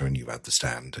prompter and you add the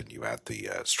stand and you add the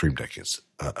Stream Deck, it's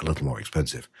a little more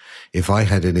expensive. If I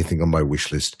had anything on my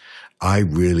wish list, I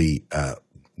really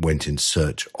went in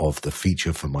search of the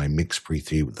feature for my Mix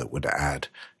Pre-3 that would add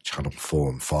channel 4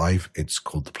 and 5. It's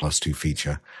called the Plus 2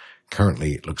 feature.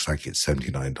 Currently, it looks like it's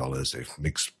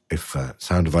 $79. If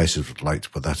Sound Devices would like to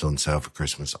put that on sale for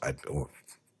Christmas or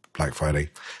Black Friday,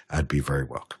 I'd be very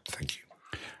welcome. Thank you.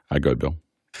 Go ahead, Bill.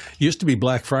 Used to be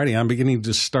Black Friday. I'm beginning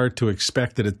to start to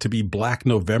expect it to be Black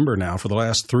November now. For the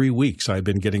last 3 weeks, I've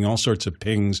been getting all sorts of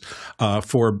pings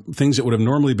for things that would have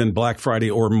normally been Black Friday,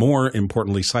 or more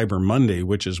importantly, Cyber Monday,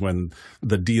 which is when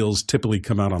the deals typically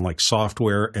come out on like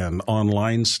software and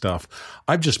online stuff.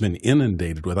 I've just been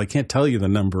inundated with. I can't tell you the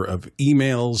number of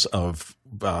emails, of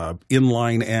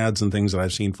inline ads and things that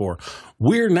I've seen for,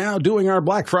 we're now doing our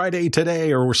Black Friday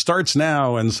today, or starts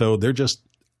now. And so they're just,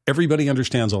 everybody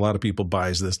understands a lot of people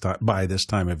buy this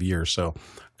time of year. So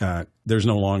there's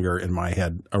no longer in my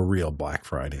head a real Black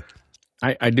Friday.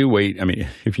 I do wait. I mean,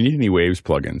 if you need any Waves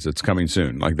plugins, it's coming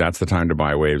soon. Like that's the time to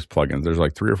buy Waves plugins. There's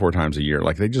like 3 or 4 times a year.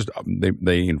 Like they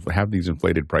have these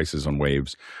inflated prices on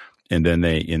Waves. And then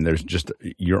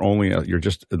the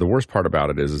worst part about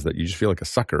it is that you just feel like a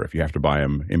sucker if you have to buy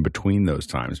them in between those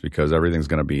times, because everything's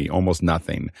going to be almost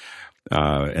nothing.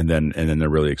 And then they're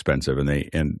really expensive, and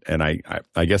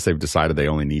I guess they've decided they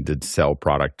only need to sell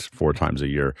product 4 times a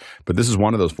year, but this is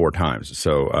one of those 4 times.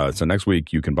 So next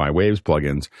week you can buy Waves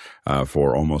plugins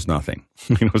for almost nothing.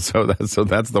 So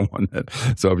that's the one that.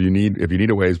 So if you need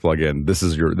a Waves plugin, this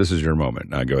is your moment.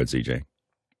 Go ahead, CJ.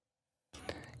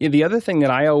 Yeah, the other thing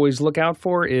that I always look out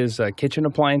for is kitchen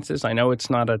appliances. I know it's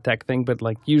not a tech thing, but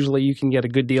like usually you can get a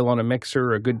good deal on a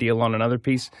mixer or a good deal on another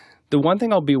piece. The one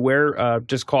thing I'll be aware,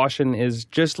 just caution, is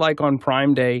just like on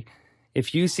Prime Day,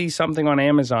 if you see something on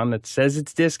Amazon that says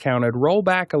it's discounted, roll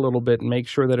back a little bit and make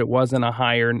sure that it wasn't a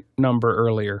higher number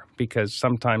earlier, because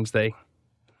sometimes they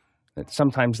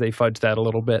fudge that a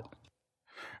little bit.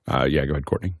 Go ahead,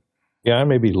 Courtney. Yeah, I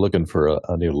may be looking for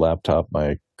a new laptop.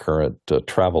 My current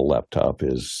travel laptop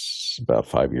is about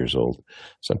 5 years old.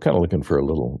 So I'm kind of looking for a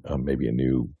little, maybe a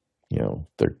new,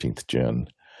 13th gen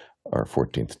or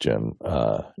 14th gen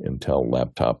Intel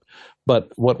laptop.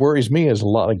 But what worries me is a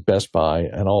lot like Best Buy,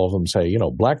 and all of them say,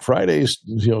 Black Friday's,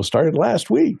 started last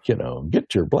week,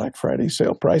 get your Black Friday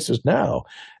sale prices now.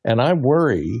 And I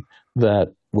worry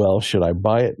that, well, should I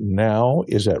buy it now?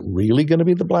 Is that really going to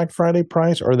be the Black Friday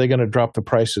price? Or are they going to drop the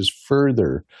prices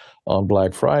further on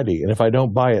Black Friday? And if I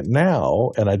don't buy it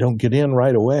now and I don't get in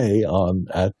right away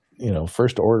at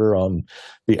first order on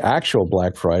the actual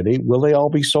Black Friday, will they all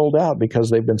be sold out because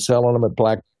they've been selling them at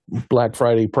Black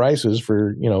Friday prices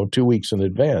for 2 weeks in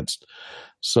advance?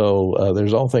 So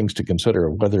there's all things to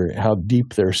consider, whether how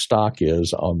deep their stock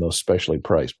is on those specially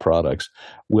priced products.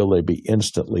 Will they be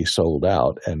instantly sold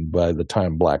out? And by the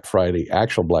time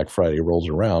actual Black Friday rolls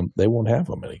around, they won't have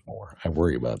them anymore. I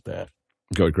worry about that.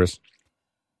 Go ahead, Chris.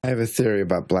 I have a theory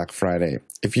about Black Friday.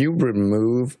 If you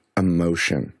remove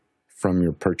emotion from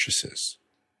your purchases,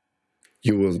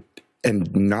 you will,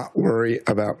 and not worry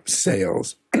about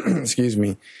sales, excuse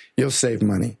me, you'll save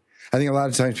money. I think a lot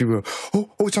of times people go,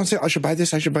 oh, it's on sale. I should buy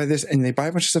this. And they buy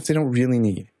a bunch of stuff they don't really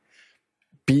need.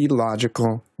 Be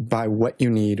logical. Buy what you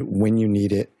need when you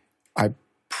need it.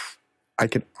 I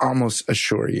can almost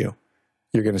assure you,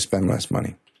 you're going to spend less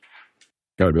money.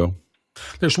 Go ahead, Bill.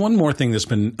 There's one more thing that's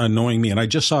been annoying me, and I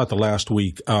just saw it the last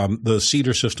week. The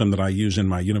Cedar system that I use in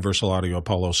my Universal Audio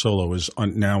Apollo Solo is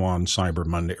now on Cyber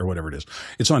Monday or whatever it is.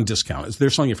 It's on discount. They're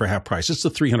selling it for half price. It's the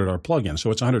 $300 plug-in, so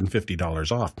it's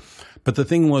 $150 off. But the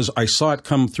thing was, I saw it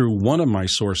come through one of my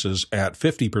sources at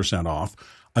 50% off,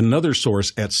 another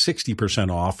source at 60%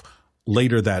 off,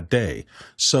 later that day.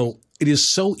 So it is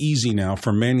so easy now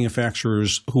for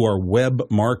manufacturers who are web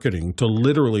marketing to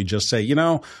literally just say,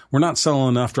 we're not selling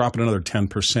enough, drop it another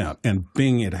 10%, and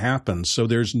bing, it happens. So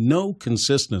there's no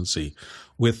consistency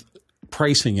with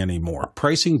pricing anymore.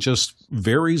 Pricing just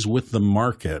varies with the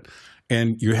market.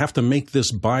 And you have to make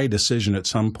this buy decision at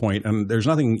some point. And there's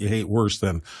nothing you hate worse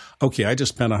than, okay, I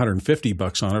just spent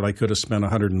 $150 on it. I could have spent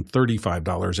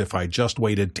 $135 if I just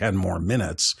waited 10 more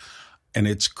minutes. And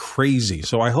it's crazy.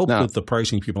 So I hope that the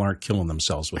pricing people aren't killing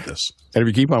themselves with this. And if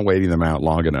you keep on waiting them out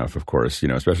long enough, of course,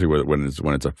 especially when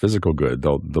it's a physical good,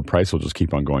 the price will just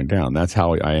keep on going down. That's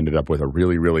how I ended up with a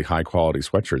really, really high quality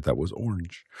sweatshirt that was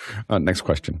orange. Next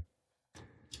question.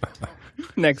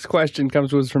 Next question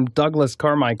comes from Douglas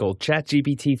Carmichael.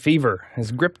 ChatGPT fever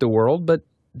has gripped the world, but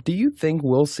do you think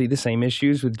we'll see the same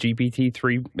issues with GPT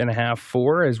 3.5,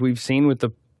 4 as we've seen with the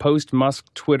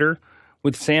post-Musk Twitter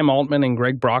with Sam Altman and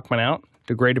Greg Brockman out?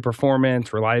 Degraded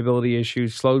performance, reliability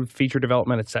issues, slowed feature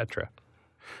development, etc.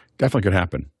 Definitely could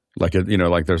happen. Like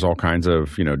there's all kinds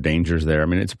of dangers there. I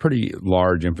mean, it's a pretty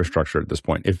large infrastructure at this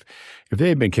point. If they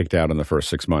had been kicked out in the first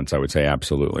 6 months, I would say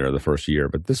absolutely, or the first year.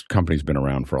 But this company's been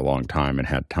around for a long time and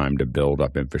had time to build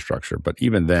up infrastructure. But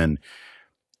even then,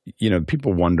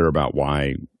 people wonder about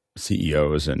why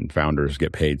CEOs and founders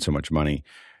get paid so much money.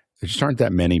 There just aren't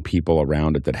that many people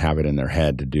around it that have it in their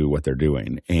head to do what they're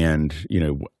doing. And,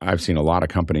 I've seen a lot of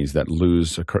companies that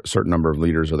lose a certain number of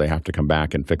leaders, or they have to come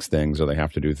back and fix things, or they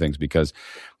have to do things because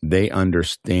they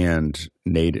understand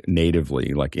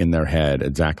natively, like in their head,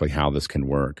 exactly how this can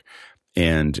work.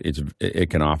 And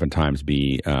it can oftentimes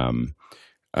be, Go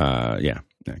ahead,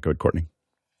 Courtney.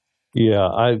 Yeah,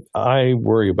 I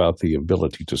worry about the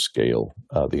ability to scale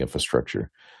the infrastructure,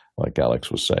 like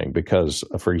Alex was saying, because,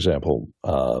 for example,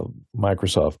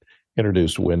 Microsoft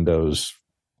introduced Windows,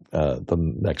 the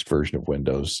next version of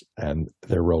Windows, and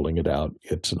they're rolling it out.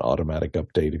 It's an automatic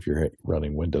update if you're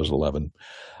running Windows 11,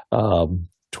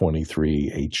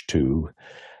 23, H2.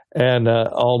 And a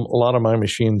lot of my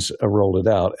machines rolled it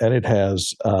out, and it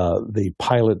has the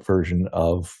pilot version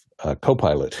of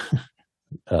Copilot,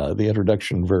 the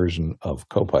introduction version of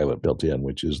Copilot built in,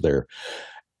 which is their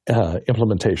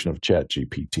implementation of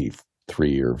ChatGPT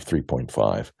 3 or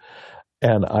 3.5.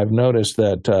 And I've noticed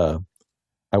that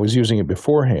I was using it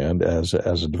beforehand as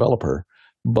a developer,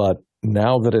 but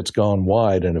now that it's gone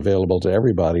wide and available to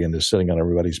everybody and is sitting on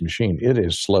everybody's machine, it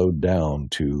is slowed down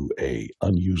to a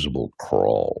unusable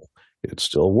crawl. It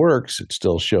still works. It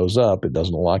still shows up. It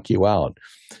doesn't lock you out.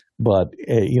 But,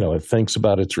 it thinks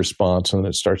about its response, and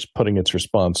it starts putting its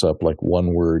response up like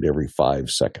one word every 5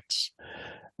 seconds.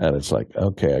 And it's like,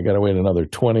 okay, I got to wait another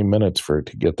 20 minutes for it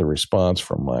to get the response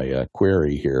from my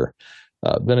query here.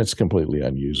 Then it's completely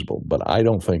unusable. But I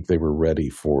don't think they were ready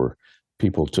for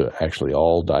people to actually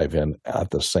all dive in at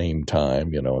the same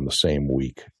time, in the same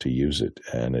week to use it.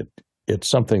 And it's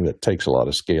something that takes a lot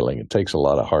of scaling. It takes a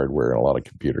lot of hardware and a lot of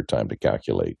computer time to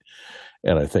calculate.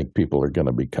 And I think people are going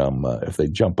to become, if they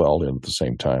jump all in at the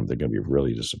same time, they're going to be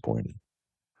really disappointed.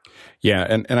 Yeah,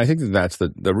 and I think that's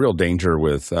the real danger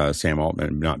with Sam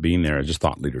Altman not being there is just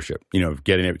thought leadership.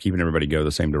 Keeping everybody go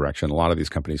the same direction. A lot of these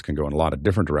companies can go in a lot of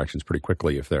different directions pretty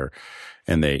quickly if they're,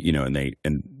 and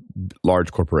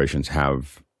large corporations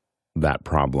have that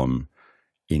problem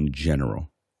in general.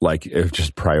 Like if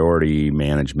just priority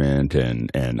management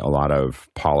and a lot of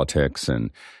politics and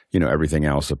everything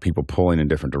else of people pulling in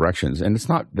different directions. And it's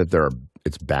not that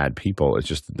it's bad people. It's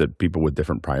just that people with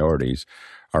different priorities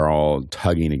are all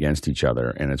tugging against each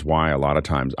other. And it's why a lot of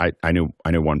times I knew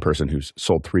one person who's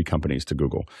sold 3 companies to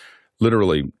Google,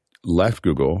 literally left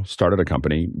Google, started a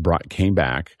company, came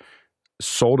back,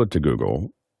 sold it to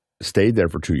Google, stayed there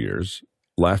for 2 years,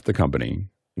 left the company,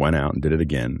 went out and did it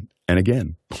again and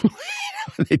again.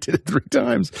 They did it 3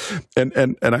 times. And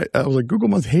I was like, Google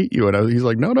must hate you. And he's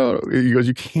like, no. He goes,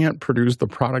 you can't produce the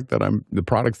products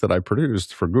that I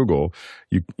produced for Google.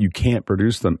 You can't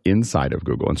produce them inside of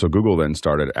Google. And so Google then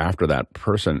started after that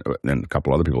person, and a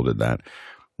couple other people did that.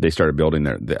 They started building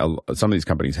some of these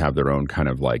companies have their own kind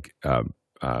of like,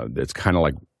 it's kind of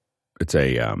like, it's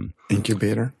a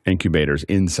incubators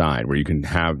inside where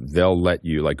they'll let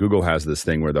you, like Google has this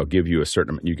thing where they'll give you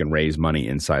you can raise money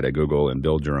inside of Google and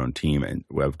build your own team and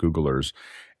have Googlers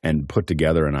and put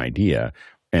together an idea.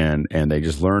 And they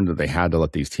just learned that they had to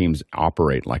let these teams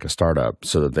operate like a startup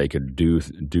so that they could do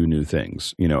new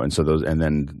things, and so and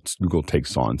then Google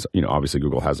takes on, obviously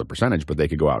Google has a percentage, but they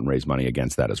could go out and raise money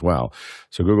against that as well.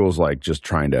 So Google's like just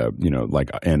trying to,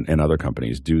 and other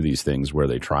companies do these things where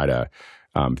they try to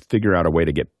figure out a way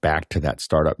to get back to that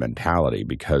startup mentality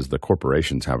because the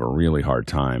corporations have a really hard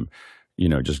time,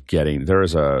 just there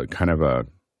is a kind of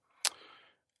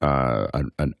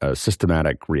a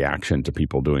systematic reaction to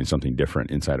people doing something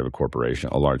different inside of a corporation,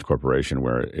 a large corporation,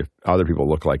 where if other people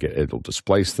look like it, it'll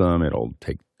displace them, it'll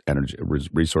take energy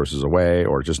resources away,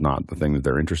 or just not the thing that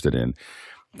they're interested in.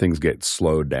 Things get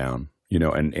slowed down,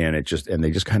 and they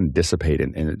just kind of dissipate,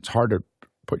 and it's hard to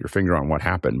put your finger on what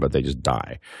happened, but they just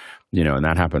die, and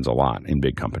that happens a lot in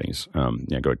big companies. Go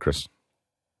ahead, Chris.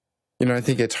 I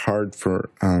think it's hard for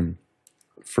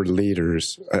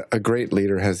leaders. A great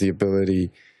leader has the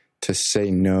ability to say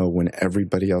no when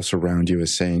everybody else around you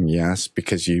is saying yes,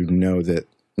 because you know that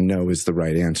no is the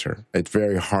right answer. It's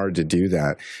very hard to do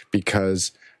that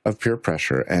because of peer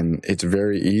pressure, and it's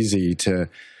very easy to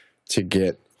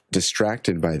get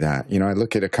distracted by that. I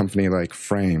look at a company like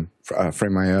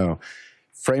Frame.io.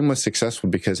 Frame was successful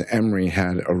because Emery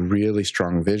had a really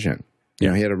strong vision. He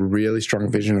had a really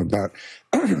strong vision about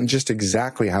just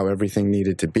exactly how everything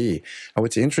needed to be. And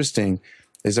what's interesting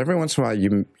is every once in a while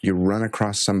you run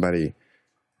across somebody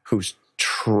who's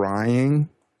trying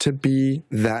to be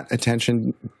that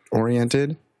attention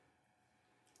oriented,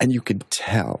 and you could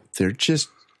tell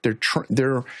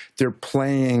they're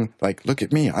playing like, look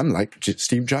at me, I'm like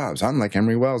Steve Jobs, I'm like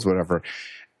Emery Wells, whatever,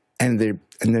 and they're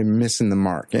missing the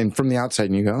mark. And from the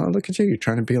outside, you go, oh, look at you, you're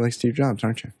trying to be like Steve Jobs,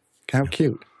 aren't you? How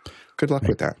cute. Good luck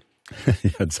with that.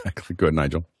 Yeah, exactly. Good,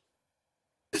 Nigel.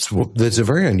 There's a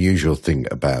very unusual thing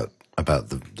about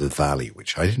the Valley,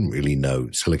 which I didn't really know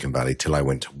Silicon Valley till I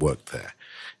went to work there,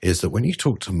 is that when you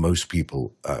talk to most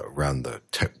people around the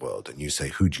tech world and you say,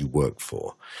 who do you work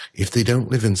for? If they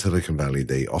don't live in Silicon Valley,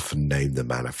 they often name the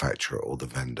manufacturer or the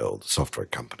vendor or the software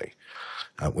company.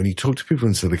 When you talk to people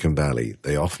in Silicon Valley,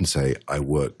 they often say, I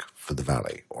work for the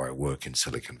Valley, or I work in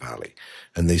Silicon Valley.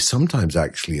 And they sometimes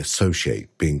actually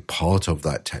associate being part of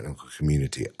that technical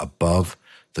community above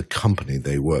the company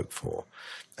they work for.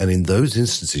 And in those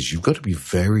instances, you've got to be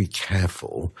very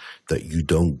careful that you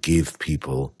don't give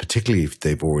people, particularly if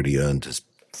they've already earned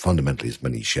fundamentally as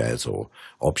many shares or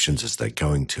options as they're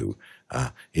going to,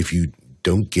 if you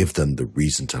don't give them the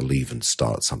reason to leave and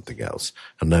start something else.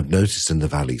 And I've noticed in the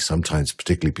Valley, sometimes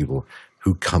particularly people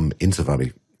who come into the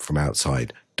Valley from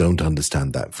outside don't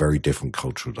understand that very different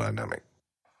cultural dynamic.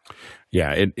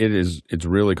 Yeah, it's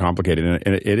really complicated.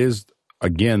 And it is,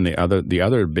 again, the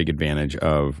other big advantage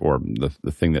of, or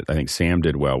the thing that I think Sam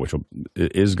did well, which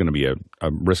is going to be a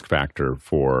risk factor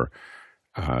for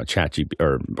ChatGPT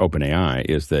or OpenAI,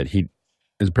 is that he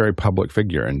is a very public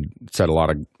figure and said a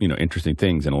lot of interesting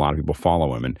things, and a lot of people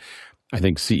follow him. And I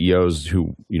think CEOs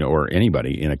who or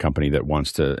anybody in a company that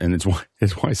wants to, and it's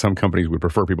why some companies would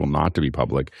prefer people not to be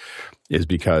public, is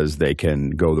because they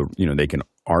can they can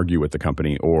argue with the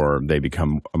company, or they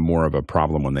become more of a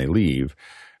problem when they leave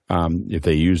if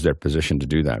they use their position to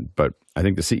do that. But I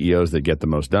think the CEOs that get the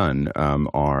most done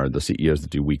are the CEOs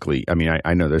that do weekly. I mean,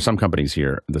 I know there's some companies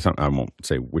here. I won't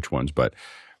say which ones, but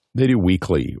they do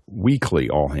weekly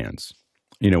all hands.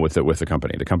 With the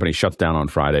company. The company shuts down on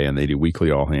Friday, and they do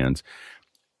weekly all hands.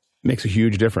 It makes a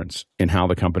huge difference in how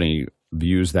the company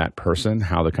views that person,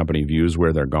 how the company views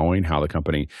where they're going,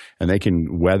 and they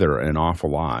can weather an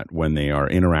awful lot when they are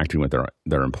interacting with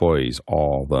their employees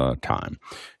all the time.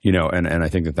 And I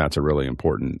think that's a really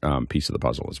important piece of the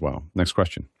puzzle as well. Next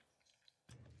question.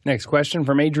 Next question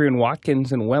from Adrian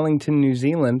Watkins in Wellington, New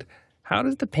Zealand. How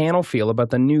does the panel feel about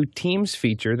the new Teams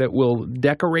feature that will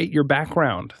decorate your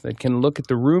background, that can look at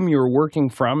the room you're working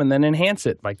from and then enhance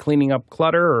it by cleaning up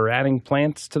clutter or adding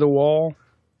plants to the wall?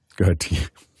 Go ahead, T.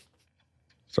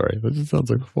 Sorry, that just sounds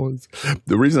like fun.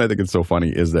 The reason I think it's so funny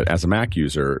is that as a Mac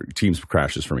user, Teams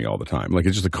crashes for me all the time. Like,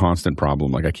 it's just a constant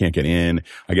problem. Like, I can't get in.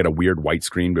 I get a weird white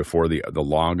screen before the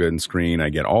login screen. I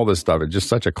get all this stuff. It's just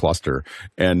such a cluster.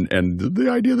 And the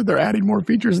idea that they're adding more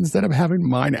features instead of having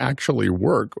mine actually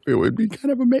work, it would be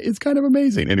it's kind of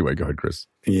amazing. Anyway, go ahead, Chris.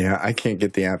 Yeah, I can't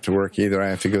get the app to work either. I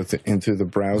have to go into the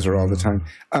browser all the time.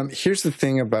 Here's the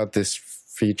thing about this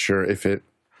feature, if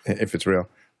it's real.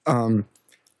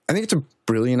 I think it's a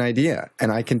brilliant idea.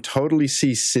 And I can totally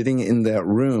see sitting in that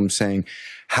room saying,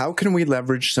 how can we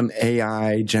leverage some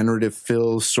AI, generative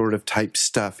fill sort of type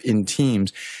stuff in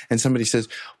Teams? And somebody says,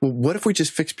 well, what if we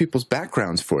just fix people's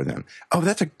backgrounds for them? Oh,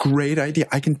 that's a great idea.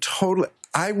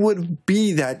 I would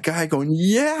be that guy going,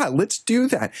 yeah, let's do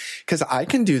that. Because I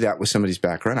can do that with somebody's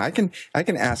background. I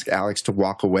can ask Alex to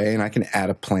walk away, and I can add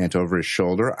a plant over his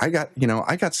shoulder. I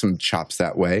got some chops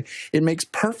that way. It makes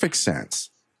perfect sense.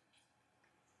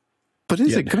 But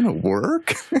is it going to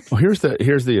work? Well, here's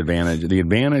the advantage. The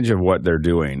advantage of what they're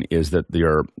doing is that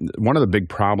one of the big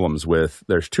problems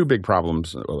there's two big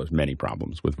problems. Well, there's many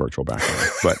problems with virtual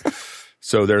backgrounds,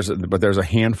 but there's a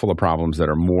handful of problems that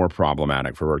are more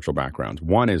problematic for virtual backgrounds.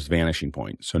 One is vanishing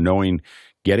point. So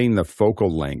getting the focal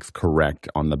length correct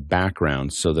on the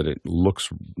background so that it looks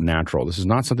natural. This is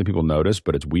not something people notice,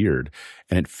 but it's weird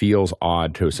and it feels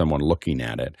odd to someone looking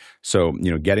at it. So,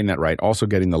 getting that right, also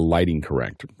getting the lighting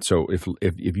correct. So if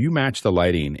you match the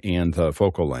lighting and the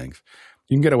focal length,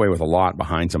 you can get away with a lot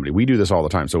behind somebody. We do this all the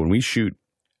time. So when we shoot,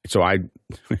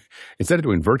 instead of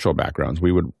doing virtual backgrounds,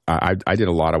 I did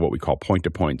a lot of what we call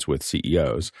point-to-points with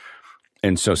CEOs.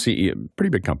 And so pretty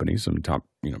big companies, some top,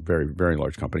 very, very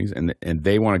large companies, and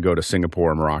they want to go to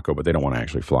Singapore or Morocco, but they don't want to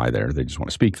actually fly there. They just want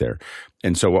to speak there.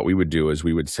 And so what we would do is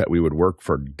we would work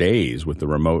for days with the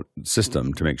remote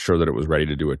system to make sure that it was ready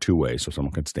to do a two-way so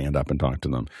someone could stand up and talk to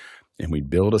them. And we'd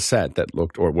build a set that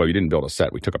looked, we didn't build a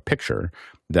set. We took a picture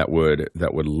that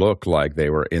would look like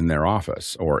they were in their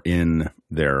office or in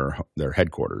their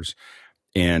headquarters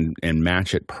and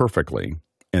match it perfectly.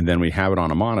 And then we have it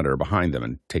on a monitor behind them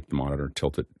and take the monitor,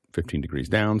 tilt it 15 degrees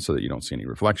down so that you don't see any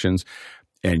reflections.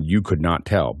 And you could not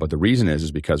tell. But the reason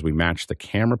is because we matched the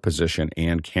camera position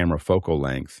and camera focal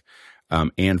length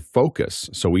and focus.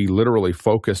 So we literally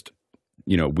focused,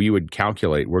 we would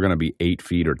calculate we're going to be 8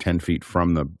 feet or 10 feet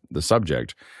from the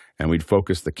subject, and we'd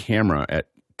focus the camera at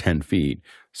 10 feet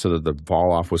so that the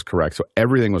fall off was correct. So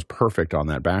everything was perfect on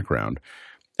that background.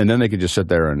 And then they could just sit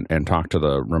there and talk to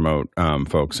the remote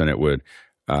folks, and it would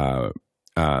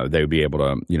they would be able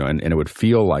to, and it would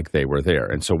feel like they were there.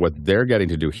 And so what they're getting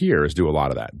to do here is do a lot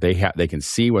of that. They can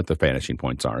see what the vanishing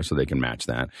points are, so they can match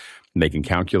that. They can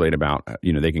calculate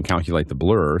they can calculate the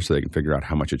blur, so they can figure out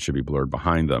how much it should be blurred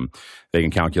behind them. They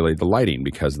can calculate the lighting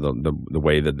because the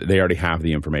way that they already have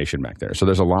the information back there. So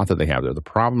there's a lot that they have there. The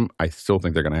problem I still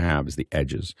think they're going to have is the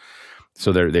edges.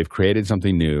 So they've created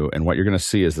something new, and what you're going to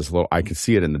see is this little. I can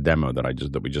see it in the demo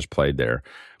that we just played there.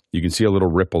 You can see a little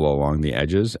ripple along the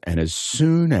edges, and as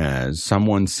soon as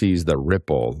someone sees the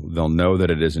ripple, they'll know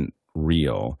that it isn't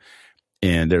real.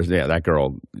 And there's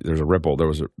a ripple. There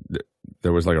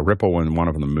was like a ripple when one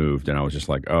of them moved, and I was just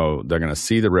like, oh, they're going to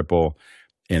see the ripple,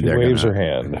 and she waves her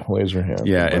hand.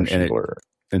 Yeah,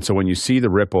 and so when you see the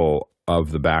ripple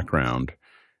of the background,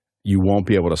 you won't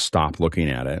be able to stop looking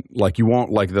at it. Like you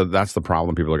won't that's the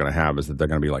problem people are going to have, is that they're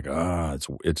going to be like,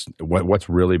 it's what's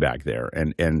really back there,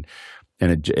 and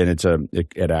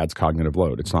it adds cognitive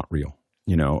load. It's not real,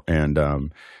 and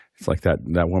it's like that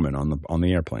woman on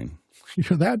the airplane.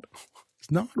 That is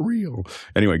not real.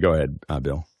 Anyway, go ahead,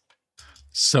 Bill.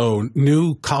 So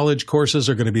new college courses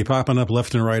are going to be popping up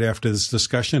left and right after this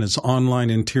discussion. It's online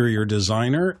interior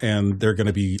designer, and they're going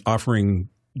to be offering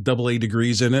AA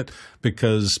degrees in it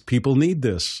because people need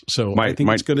this. So I think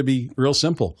it's going to be real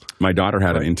simple. My daughter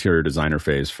had an interior designer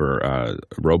phase for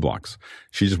Roblox.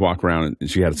 She just walked around and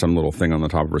she had some little thing on the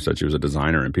top of her that she was a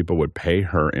designer, and people would pay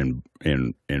her in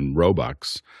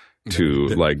Robux to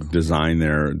design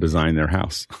their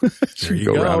house. There you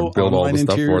go. Around, build online all the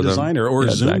stuff interior for them. Designer or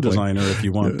Zoom designer if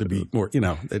you want to be more,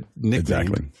 nickname.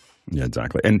 Exactly. Yeah,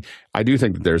 exactly. And I do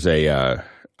think that there's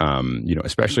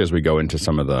especially as we go into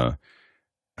some of the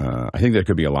I think there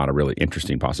could be a lot of really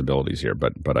interesting possibilities here,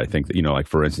 but I think that,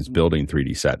 for instance, building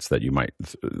 3D sets that you might,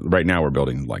 right now we're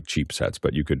building cheap sets,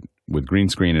 but you could, with green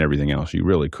screen and everything else, you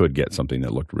really could get something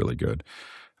that looked really good.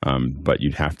 But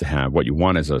you'd have to have, what you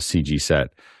want is a CG set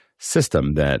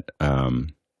system that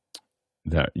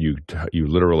you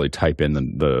literally type in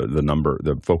the number,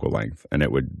 the focal length, and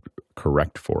it would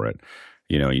correct for it.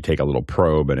 You take a little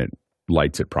probe and it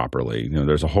lights it properly.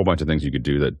 There's a whole bunch of things you could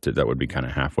do that would be kind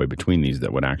of halfway between these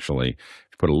that would actually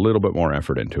put a little bit more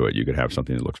effort into it. You could have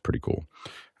something that looks pretty cool.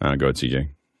 Go ahead, CJ.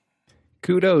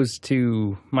 Kudos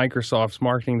to Microsoft's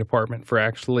marketing department for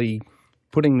actually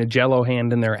putting the Jell-O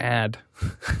hand in their ad.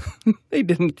 They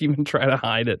didn't even try to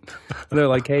hide it. They're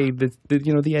like, hey, the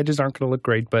edges aren't going to look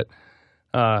great, but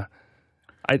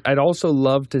I'd also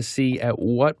love to see at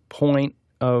what point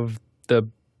of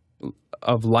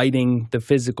lighting the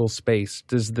physical space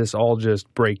does this all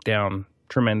just break down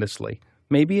tremendously.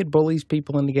 Maybe it bullies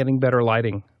people into getting better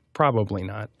lighting. Probably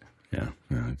not. Yeah,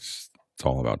 it's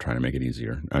all about trying to make it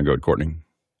easier. Go ahead, Courtney.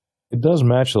 It does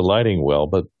match the lighting well,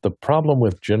 but the problem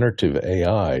with generative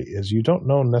AI is you don't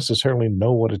necessarily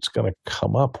know what it's going to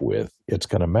come up with. It's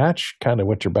going to match kind of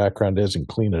what your background is and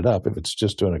clean it up if it's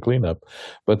just doing a cleanup.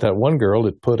 But that one girl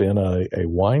that put in a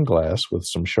wine glass with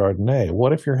some Chardonnay.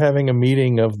 What if you're having a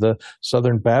meeting of the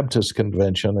Southern Baptist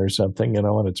Convention or something, and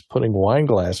it's putting wine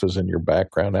glasses in your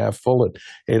background half full at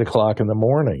 8 o'clock in the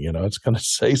morning? It's going to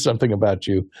say something about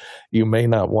you you may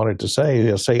not want it to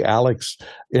say. Say Alex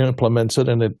implements it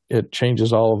and it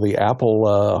changes all of the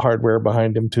Apple hardware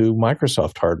behind him to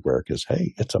Microsoft hardware because,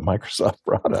 hey, it's a Microsoft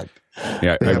product.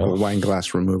 Yeah, they have a wine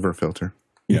glass remover filter.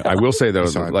 Yeah, I will say though,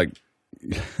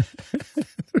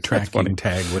 tracking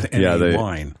tag with any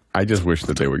line. I just wish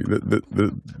that they were.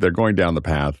 They're going down the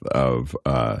path of.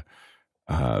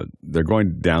 They're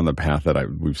going down the path that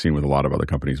we've seen with a lot of other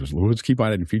companies. Let's keep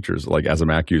adding features. Like as a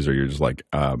Mac user, you're just like,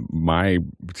 my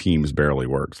Teams barely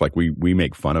works. Like we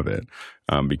make fun of it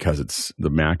because it's the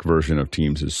Mac version of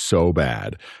Teams is so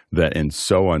bad and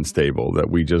so unstable that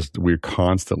we're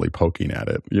constantly poking at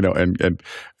it.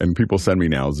 And people send me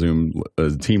now Zoom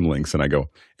team links, and I go,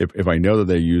 if I know that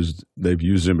they've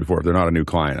used Zoom before, if they're not a new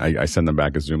client, I send them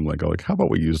back a Zoom link. I go like, how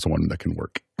about we use one that can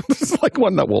work? It's like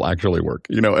one that will actually work,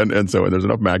 and so there's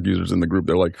enough Mac users in the group.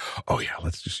 They're like, oh yeah,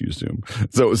 let's just use Zoom.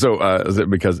 So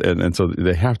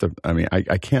they have to. I mean,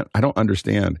 I don't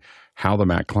understand how the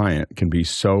Mac client can be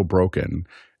so broken,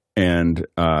 and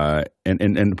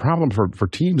the problem for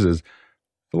Teams is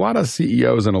a lot of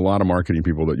CEOs and a lot of marketing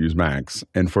people that use Macs,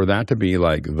 and for that to be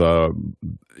like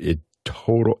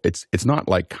it's not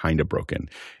like kind of broken.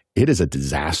 It is a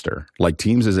disaster. Like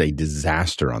Teams is a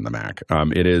disaster on the Mac.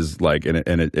 It is like,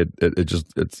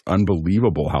 it's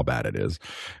unbelievable how bad it is,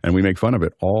 and we make fun of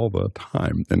it all the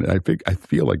time. And I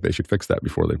feel like they should fix that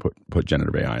before they put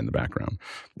generative AI in the background.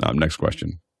 Next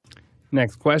question.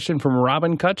 Next question from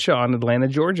Robin Cutshaw in Atlanta,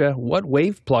 Georgia. What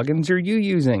Wave plugins are you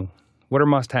using? What are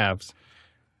must-haves?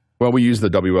 Well, we use the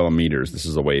WLM meters. This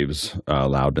is a Waves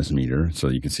loudness meter, so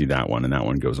you can see that one, and that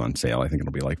one goes on sale. I think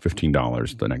it'll be like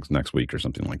 $15 the next week or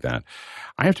something like that.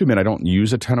 I have to admit, I don't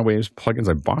use a ton of Waves plugins.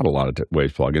 I bought a lot of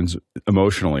Waves plugins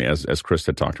emotionally, as Chris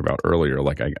had talked about earlier.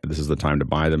 Like this is the time to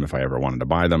buy them if I ever wanted to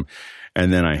buy them,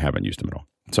 and then I haven't used them at all.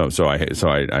 So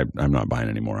I'm not buying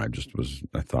anymore. I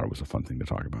thought it was a fun thing to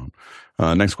talk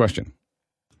about. Next question.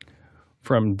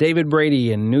 From David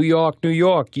Brady in New York,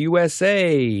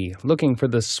 USA, looking for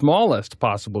the smallest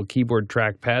possible keyboard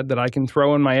trackpad that I can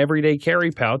throw in my everyday carry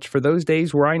pouch for those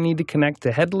days where I need to connect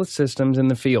to headless systems in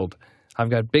the field. I've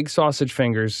got big sausage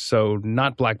fingers, so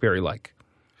not BlackBerry-like.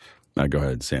 Go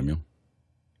ahead, Samuel.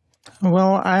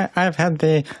 Well, I've had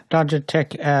the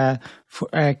Logitech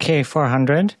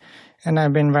K400, and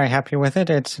I've been very happy with it.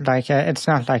 It's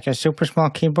not like a super small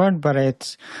keyboard, but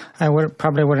I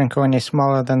probably wouldn't go any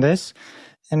smaller than this.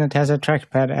 And it has a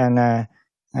trackpad,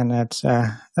 and that's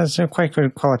a quite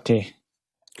good quality.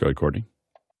 Go ahead, Courtney.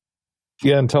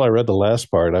 Yeah, until I read the last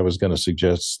part, I was going to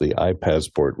suggest the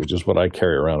iPadsport, which is what I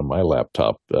carry around on my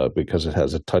laptop because it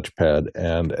has a touchpad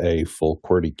and a full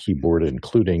QWERTY keyboard,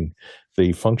 including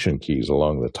the function keys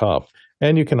along the top.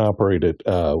 And you can operate it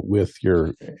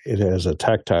it has a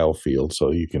tactile field,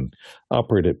 so you can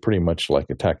operate it pretty much like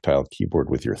a tactile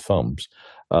keyboard with your thumbs.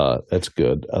 That's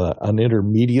good. An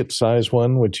intermediate size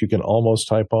one, which you can almost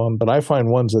type on, but I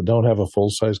find ones that don't have a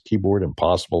full-size keyboard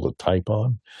impossible to type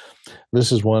on.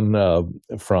 This is one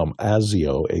from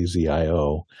Azio,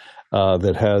 A-Z-I-O,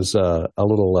 that has a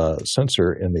little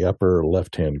sensor in the upper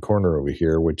left-hand corner over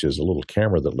here, which is a little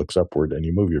camera that looks upward, and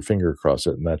you move your finger across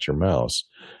it, and that's your mouse.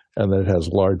 And then it has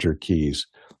larger keys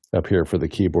up here for the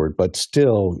keyboard, but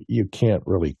still you can't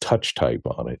really touch type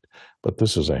on it. But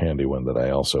this is a handy one that I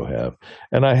also have.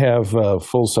 And I have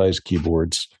full-size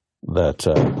keyboards that,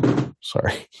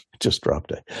 sorry, just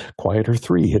dropped a Quieter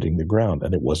 3 hitting the ground,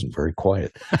 and it wasn't very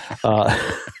quiet. I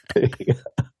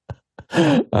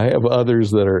have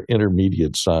others that are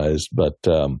intermediate sized, but,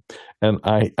 and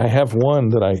I have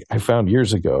one that I found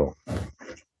years ago.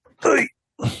 Let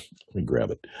me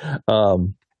grab it.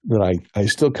 That I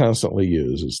still constantly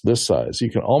use is this size.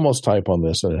 You can almost type on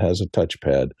this, and it has a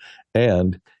touchpad,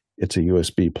 and it's a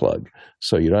USB plug.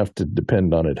 So you don't have to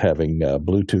depend on it having a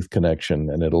Bluetooth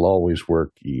connection, and it'll always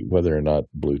work whether or not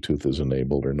Bluetooth is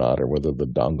enabled or not, or whether the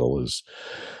dongle is,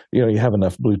 you have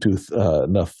enough Bluetooth,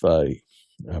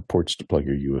 ports to plug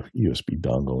your USB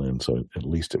dongle in, so at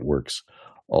least it works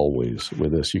always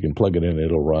with this. You can plug it in,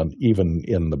 it'll run. Even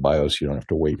in the BIOS, you don't have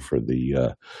to wait for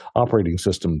the operating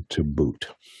system to boot.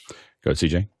 Go ahead,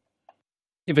 CJ.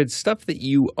 If it's stuff that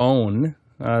you own,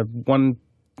 one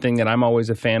thing that I'm always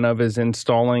a fan of is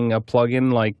installing a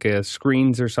plugin like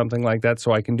Screens or something like that,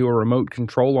 so I can do a remote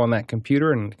control on that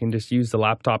computer and can just use the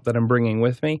laptop that I'm bringing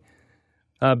with me.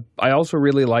 I also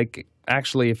really like,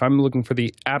 actually, if I'm looking for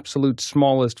the absolute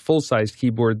smallest full-size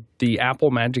keyboard, the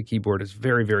Apple Magic Keyboard is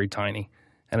very, very tiny.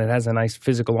 And it has a nice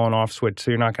physical on-off switch, so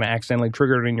you're not going to accidentally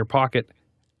trigger it in your pocket.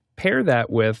 Pair that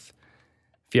with,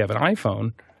 if you have an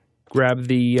iPhone, grab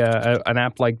an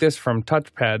app like this from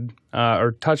Touchpad,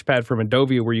 or Touchpad from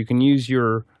Adobe, where you can use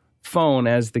your phone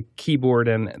as the keyboard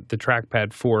and the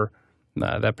trackpad for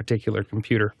that particular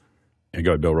computer. Hey,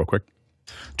 go ahead, Bill, real quick.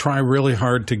 Try really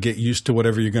hard to get used to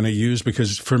whatever you're going to use,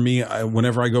 because for me,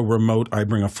 whenever I go remote, I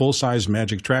bring a full-size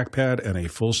Magic Trackpad and a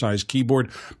full-size keyboard,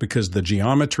 because the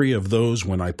geometry of those,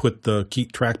 when I put the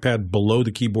trackpad below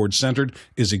the keyboard centered,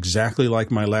 is exactly like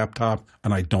my laptop,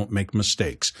 and I don't make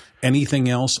mistakes. Anything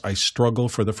else, I struggle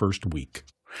for the first week.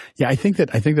 Yeah, I think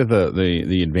that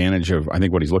the advantage of, I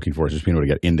think what he's looking for is just being able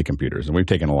to get into computers, and we've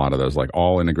taken a lot of those, like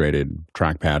all integrated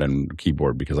trackpad and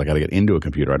keyboard, because I got to get into a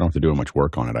computer. I don't have to do much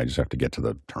work on it. I just have to get to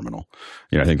the terminal.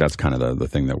 I think that's kind of the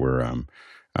thing that we're.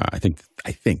 I think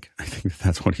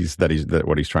that's what he's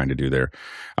trying to do there.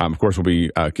 Of course, we'll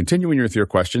be continuing with your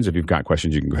questions. If you've got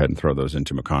questions, you can go ahead and throw those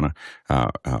into Makana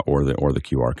or the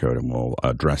QR code, and we'll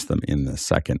address them in the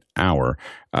second hour.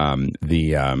 But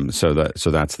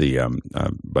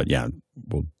yeah,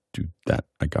 we'll do that.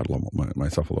 I got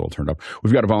myself a little turned up.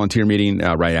 We've got a volunteer meeting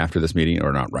right after this meeting,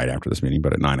 or not right after this meeting,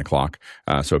 but at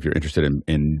 9:00. So if you're interested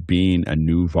in being a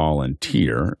new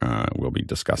volunteer, we'll be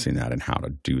discussing that and how to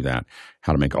do that,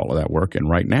 how to make all of that work. And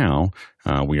right now,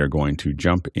 we are going to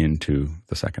jump into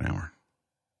the second hour.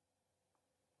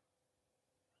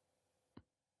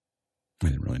 I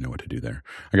didn't really know what to do there.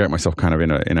 I got myself kind of in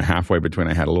a halfway between.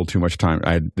 I had a little too much time.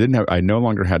 I no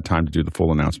longer had time to do the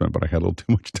full announcement, but I had a little too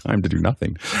much time to do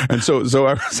nothing. And so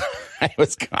I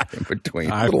was caught in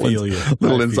between.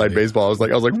 Little inside baseball. I was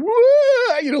like, woo!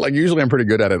 Like usually I'm pretty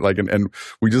good at it. Like, and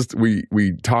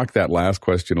we talked that last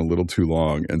question a little too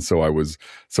long. And so I was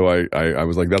like,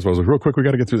 that's why I was like, real quick, we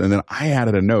got to get through. And then I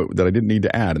added a note that I didn't need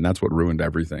to add, and that's what ruined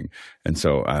everything. And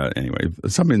so anyway,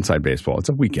 some inside baseball. It's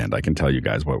a weekend. I can tell you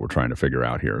guys what we're trying to figure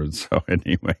out here. So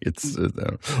anyway, let's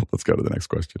go to the next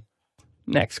question.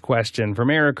 Next question from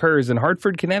Eric Kurz in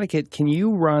Hartford, Connecticut. Can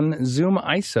you run Zoom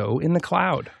ISO in the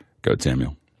cloud? Go,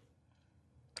 Samuel.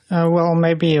 Well,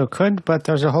 maybe you could, but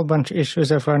there's a whole bunch of issues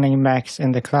of running Macs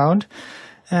in the cloud.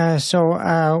 So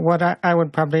what I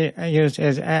would probably use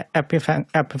is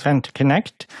Epifent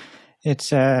Connect. It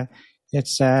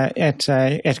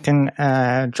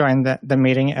can join the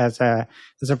meeting as a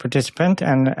participant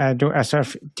and do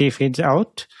SRD feeds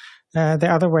out. The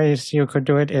other ways you could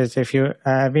do it is if you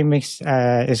vMix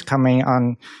is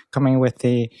coming with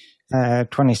the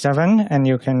 27, and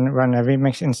you can run a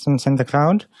vMix instance in the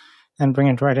cloud and bring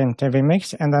it right into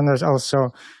vMix. And then there's also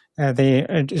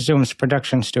the Zoom's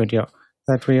production studio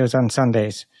that we use on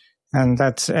Sundays. And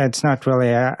it's not really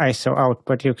a ISO out,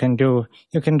 but you can do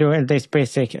at least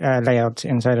basic layouts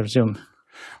inside of Zoom.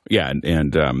 Yeah,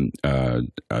 and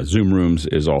Zoom Rooms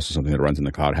is also something that runs in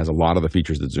the cloud. It has a lot of the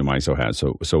features that Zoom ISO has.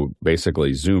 So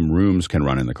basically, Zoom Rooms can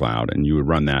run in the cloud, and you would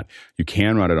run that. You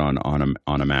can run it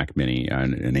on a Mac Mini,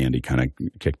 and Andy kind of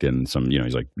kicked in some.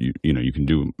 He's like, you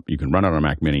can run it on a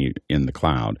Mac Mini in the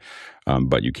cloud,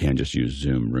 but you can just use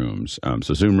Zoom Rooms.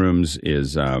 So Zoom Rooms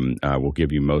will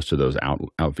give you most of those out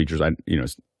features.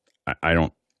 I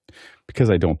don't. Because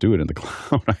I don't do it in the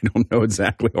cloud, I don't know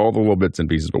exactly all the little bits and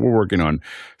pieces, but we're working on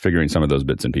figuring some of those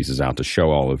bits and pieces out to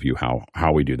show all of you how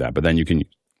we do that. But then you can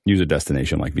use a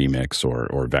destination like vMix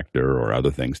or Vector or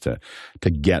other things to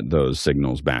get those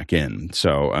signals back in.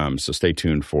 So stay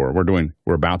tuned for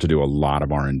we're about to do a lot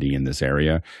of R&D in this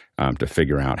area to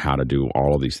figure out how to do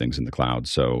all of these things in the cloud.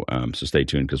 So stay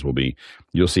tuned, because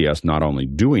you'll see us not only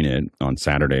doing it on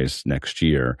Saturdays next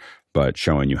year, but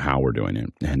showing you how we're doing it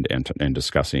and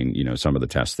discussing, some of the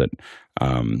tests that,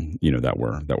 that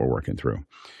we're working through.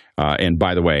 And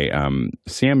by the way,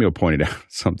 Samuel pointed out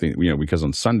something, because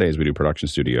on Sundays we do Production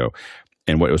Studio,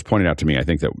 and what was pointed out to me, I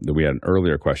think that we had an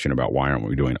earlier question about why aren't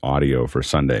we doing audio for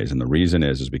Sundays, and the reason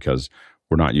is because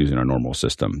we're not using our normal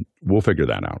system. We'll figure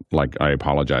that out. Like, I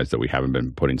apologize that we haven't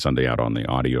been putting Sunday out on the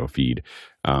audio feed,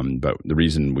 but the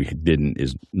reason we didn't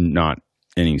is not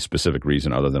any specific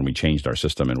reason other than we changed our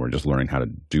system and we're just learning how to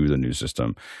do the new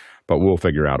system. But we'll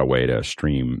figure out a way to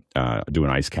stream, do an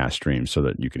IceCast stream so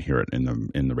that you can hear it in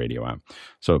the radio app.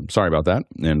 So sorry about that,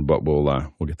 but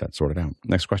we'll get that sorted out.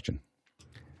 Next question.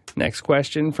 Next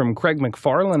question from Craig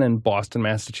McFarlane in Boston,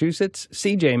 Massachusetts.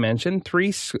 CJ mentioned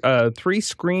three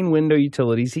screen window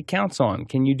utilities he counts on.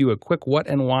 Can you do a quick what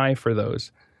and why for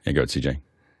those? Yeah, go ahead, CJ.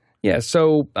 Yeah,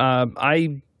 so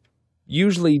I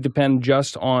usually depend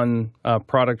just on a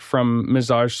product from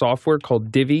Mizaj Software called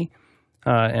Divi,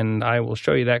 and I will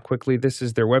show you that quickly. This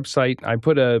is their website. I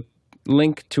put a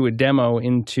link to a demo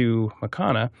into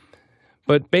Makana,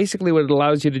 but basically what it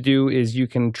allows you to do is you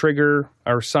can trigger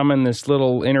or summon this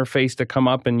little interface to come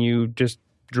up, and you just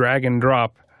drag and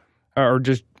drop or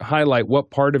just highlight what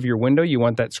part of your window you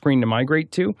want that screen to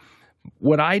migrate to.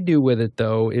 What I do with it,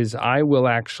 though, is I will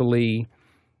actually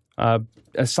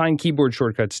assign keyboard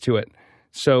shortcuts to it.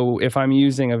 So if I'm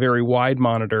using a very wide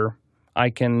monitor,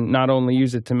 I can not only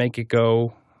use it to make it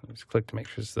go Just click to make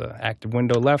sure it's the active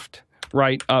window, left,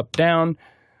 right, up, down.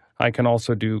 I can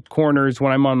also do corners.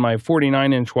 When I'm on my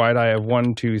 49-inch wide, I have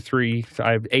 1, 2, 3.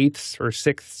 I have eighths or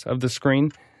sixths of the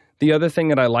screen. The other thing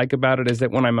that I like about it is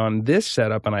that when I'm on this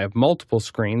setup and I have multiple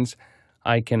screens,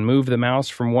 I can move the mouse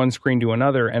from one screen to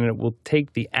another, and it will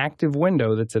take the active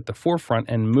window that's at the forefront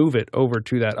and move it over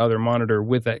to that other monitor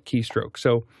with that keystroke.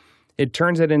 So it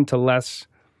turns it into less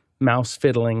mouse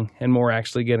fiddling and more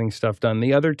actually getting stuff done.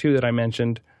 The other two that I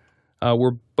mentioned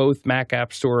were both Mac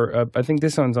App Store. I think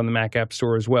this one's on the Mac App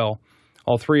Store as well.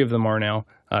 All three of them are now.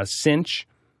 Cinch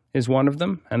is one of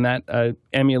them, and that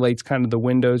emulates kind of the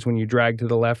windows when you drag to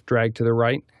the left, drag to the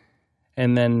right.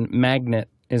 And then Magnet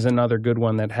is another good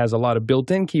one that has a lot of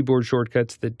built-in keyboard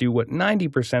shortcuts that do what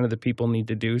 90% of the people need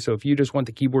to do. So if you just want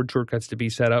the keyboard shortcuts to be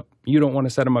set up, you don't want to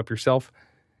set them up yourself,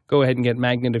 go ahead and get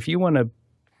Magnet. If you want to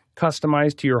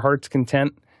customize to your heart's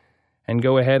content and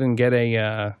go ahead and get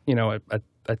a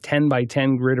 10 by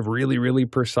 10 grid of really, really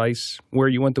precise where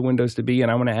you want the windows to be, and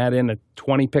I want to add in a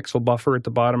 20 pixel buffer at the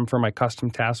bottom for my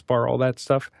custom taskbar, all that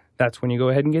stuff, that's when you go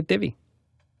ahead and get Divi.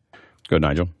 Good,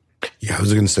 Nigel. Yeah, I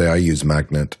was going to say I use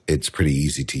Magnet. It's pretty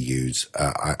easy to use.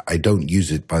 I don't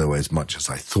use it, by the way, as much as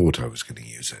I thought I was going to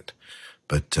use it.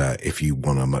 But if you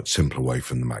want a much simpler way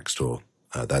from the Mac Store,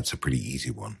 that's a pretty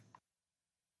easy one.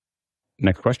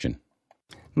 Next question.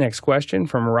 Next question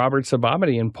from Robert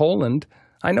Sababity in Poland.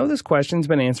 I know this question's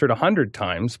been answered 100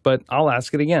 times, but I'll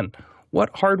ask it again.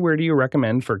 What hardware do you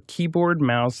recommend for keyboard,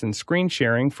 mouse, and screen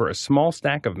sharing for a small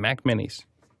stack of Mac Minis?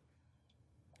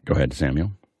 Go ahead,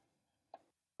 Samuel.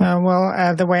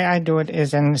 The way I do it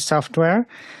is in software,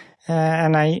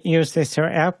 and I use this here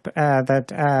app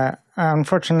that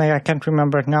unfortunately I can't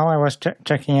remember it now. I was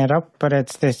checking it up, but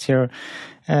it's this here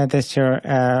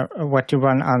what you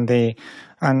run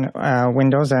on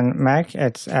Windows and Mac.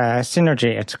 It's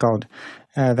Synergy. It's called.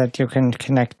 That you can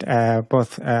connect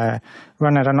both,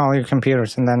 run it on all your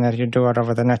computers, and then you do it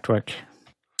over the network.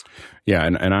 Yeah,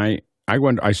 and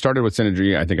I started with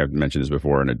Synergy. I think I've mentioned this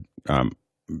before, and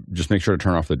just make sure to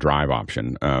turn off the drive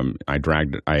option.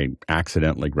 I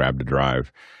accidentally grabbed a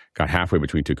drive, got halfway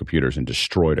between two computers, and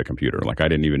destroyed a computer. Like I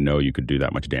didn't even know you could do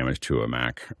that much damage to a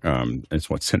Mac. It's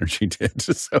what Synergy did.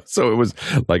 So it was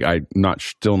like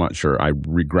still not sure. I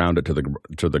reground it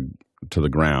to the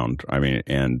ground. I mean,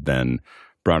 and then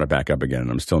brought it back up again, and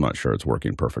I'm still not sure it's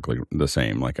working perfectly the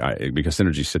same. Because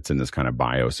Synergy sits in this kind of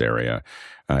BIOS area,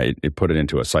 it put it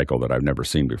into a cycle that I've never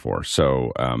seen before.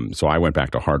 So I went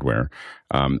back to hardware.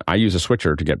 I use a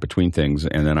switcher to get between things,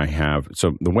 and then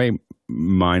so the way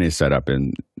mine is set up,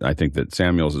 and I think that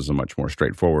Samuel's is a much more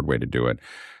straightforward way to do it.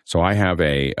 So I have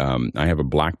a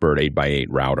Blackbird 8x8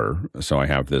 router. So I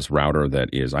have this router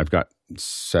I've got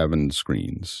 7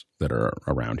 screens that are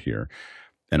around here.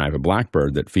 And I have a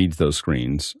Blackbird that feeds those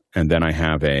screens. And then I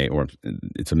have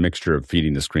it's a mixture of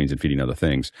feeding the screens and feeding other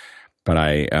things. But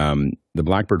the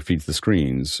Blackbird feeds the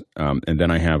screens. And then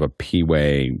I have a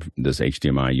P-Way, this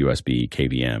HDMI, USB,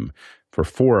 KVM for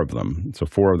 4 of them. So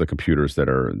 4 of the computers that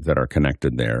are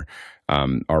connected there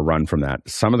are run from that.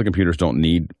 Some of the computers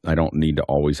I don't need to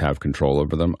always have control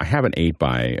over them. I have an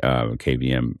 8x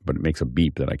KVM, but it makes a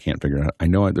beep that I can't figure out. I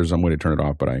know there's some way to turn it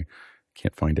off, but I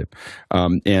can't find it.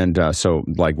 So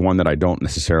like one that I don't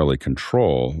necessarily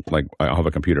control, like I'll have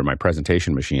a computer, my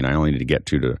presentation machine, I only need to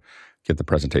get get the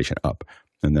presentation up.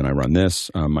 And then I run this.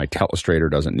 My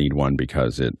Telestrator doesn't need one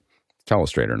because it's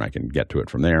Telestrator and I can get to it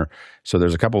from there. So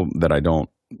there's a couple that I don't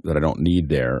need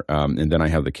there. And then I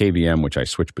have the KVM, which I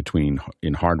switch between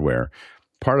in hardware.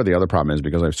 Part of the other problem is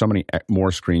because I have so many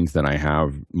more screens than I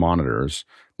have monitors,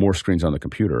 more screens on the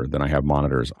computer than I have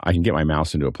monitors, I can get my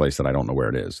mouse into a place that I don't know where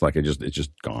it is. Like it's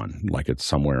just gone. Like it's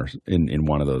somewhere in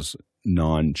one of those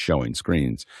non-showing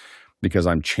screens because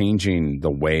I'm changing the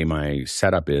way my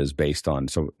setup is based on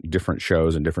different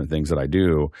shows and different things that I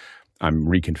do. I'm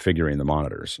reconfiguring the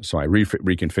monitors. So I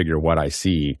reconfigure what I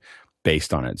see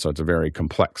based on it. So it's a very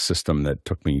complex system that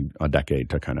took me a decade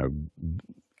to kind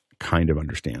of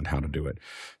understand how to do it.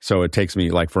 So it takes me,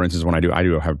 like for instance, when I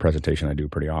do have a presentation I do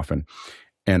pretty often,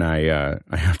 and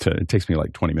it takes me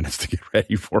like 20 minutes to get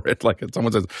ready for it. Like if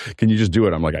someone says, can you just do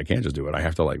it? I'm like, I can't just do it. I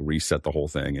have to like reset the whole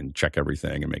thing and check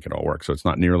everything and make it all work. So it's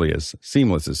not nearly as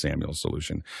seamless as Samuel's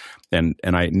solution. And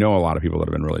I know a lot of people that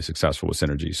have been really successful with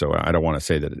Synergy. So I don't want to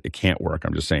say that it can't work.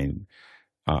 I'm just saying,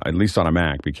 at least on a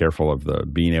Mac, be careful of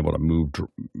being able to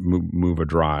move a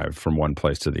drive from one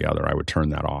place to the other. I would turn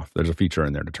that off. There's a feature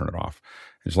in there to turn it off.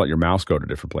 Just let your mouse go to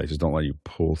different places. Don't let you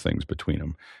pull things between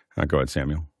them. Go ahead,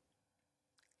 Samuel.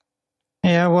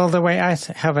 Yeah, well, the way I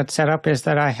have it set up is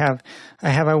that I have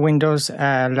a Windows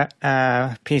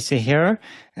PC here,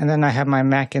 and then I have my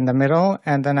Mac in the middle,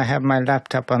 and then I have my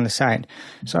laptop on the side.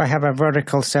 So I have a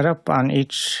vertical setup on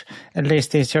each. At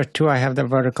least these are two. I have the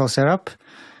vertical setup.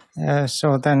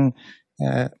 So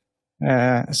I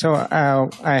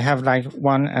have like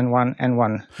one and one and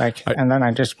one, and then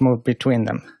I just move between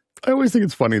them. I always think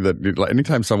it's funny that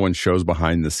anytime someone shows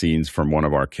behind the scenes from one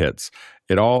of our kits,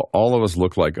 it all of us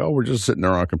look like, oh, we're just sitting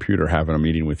there on our computer having a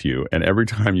meeting with you. And every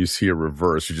time you see a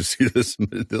reverse, you just see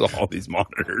all these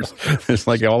monitors. It's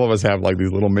like all of us have like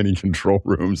these little mini control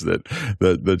rooms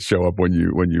that show up when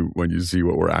you see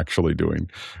what we're actually doing.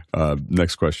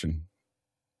 Next question.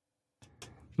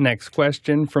 Next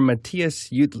question from Matthias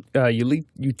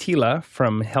Utila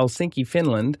from Helsinki,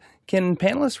 Finland. Can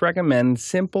panelists recommend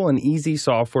simple and easy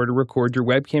software to record your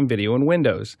webcam video in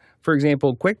Windows? For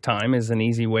example, QuickTime is an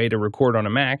easy way to record on a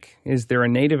Mac. Is there a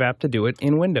native app to do it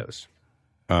in Windows?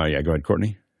 Yeah, go ahead,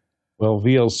 Courtney. Well,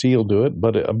 VLC will do it,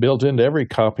 but built into every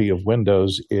copy of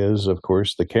Windows is, of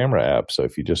course, the camera app. So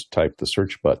if you just type the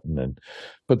search button and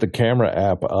put the camera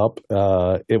app up,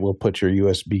 it will put your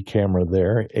USB camera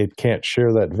there. It can't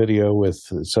share that video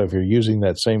so if you're using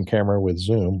that same camera with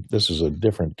Zoom, this is a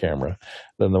different camera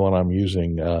than the one I'm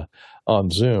using on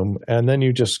Zoom. And then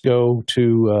you just go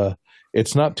to,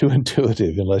 it's not too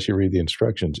intuitive unless you read the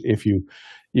instructions.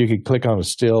 You could click on a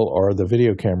still or the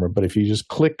video camera, but if you just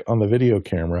click on the video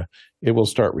camera, it will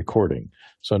start recording.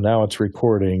 So now it's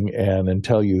recording, and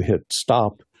until you hit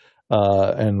stop,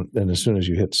 and as soon as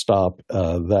you hit stop,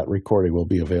 that recording will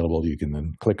be available. You can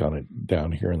then click on it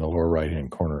down here in the lower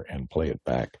right-hand corner and play it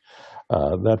back.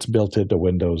 That's built into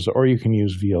Windows, or you can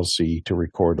use VLC to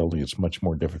record, only it's much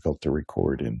more difficult to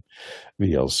record in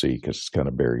VLC because it's kind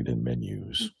of buried in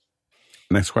menus.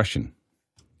 Next question.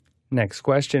 Next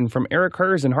question from Eric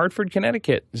Hers in Hartford,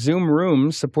 Connecticut. Zoom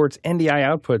Rooms supports NDI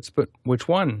outputs, but which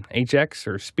one? HX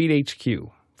or Speed HQ?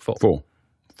 Full.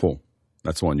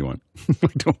 That's the one you want.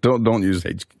 don't use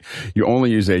HQ. You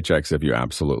only use HX if you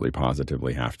absolutely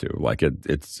positively have to. Like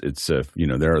it's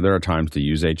there are times to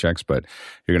use HX, but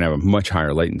you're going to have a much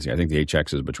higher latency. I think the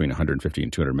HX is between 150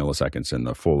 and 200 milliseconds, and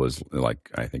the full is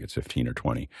I think it's 15 or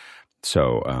 20.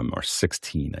 So, or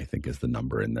 16, I think is the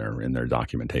number in their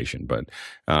documentation. But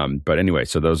anyway,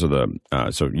 so those are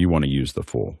so you want to use the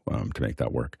full to make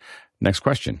that work. Next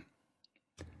question.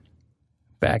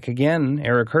 Back again,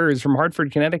 Eric Hers from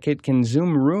Hartford, Connecticut. Can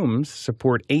Zoom Rooms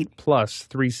support 8+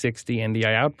 360 NDI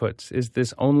outputs? Is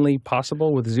this only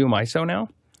possible with Zoom ISO now?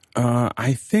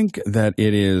 I think that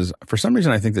it is. For some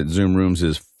reason, I think that Zoom Rooms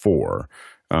is 4.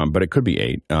 But it could be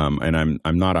 8, and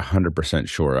I'm not 100%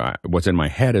 sure. What's in my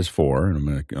head is 4, and I'm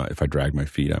gonna, if I drag my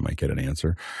feet, I might get an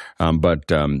answer. But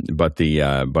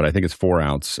I think it's 4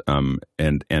 outs,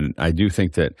 and I do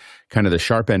think that kind of the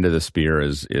sharp end of the spear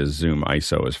is Zoom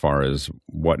ISO as far as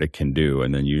what it can do,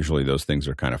 and then usually those things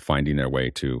are kind of finding their way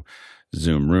to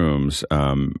Zoom Rooms,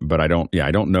 but I don't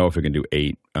know if it can do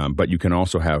 8, but you can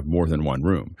also have more than one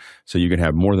room. So you can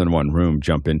have more than one room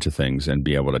jump into things and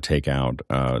be able to take out,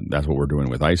 that's what we're doing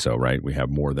with ISO, right? We have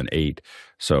more than 8,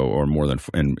 or more than,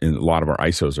 and a lot of our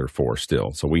ISOs are 4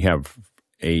 still. So we have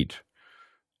 8,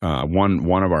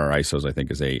 one of our ISOs I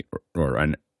think is 8,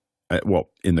 well,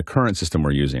 in the current system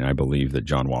we're using, I believe that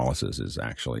John Wallace's is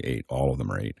actually 8. All of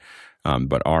them are 8.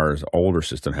 But our older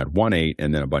system had 1 8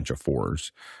 and then a bunch of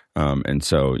 4s. And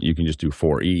so you can just do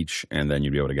 4 each, and then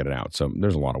you'd be able to get it out. So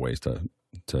there's a lot of ways to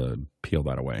peel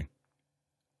that away.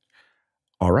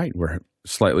 All right, we're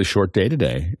slightly short day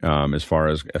today as far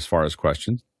as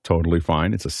questions. Totally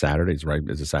fine. It's a Saturday.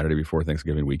 It's a Saturday before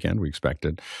Thanksgiving weekend. We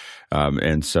expected,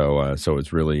 and so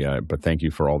it's really. But thank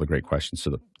you for all the great questions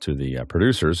to the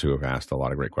producers who have asked a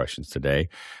lot of great questions today,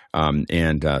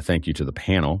 and thank you to the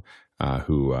panel.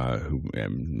 Who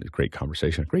great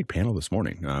conversation, great panel this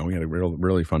morning. We had a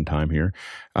really fun time here,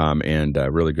 and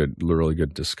really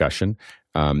good discussion.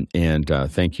 And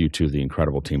thank you to the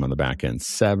incredible team on the back end,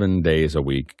 7 days a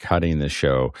week, cutting the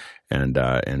show and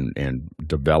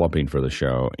developing for the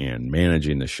show and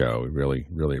managing the show. We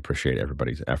really appreciate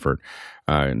everybody's effort.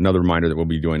 Another reminder that we'll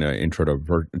be doing an intro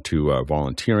to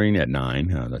volunteering at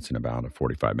 9. That's in about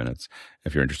 45 minutes.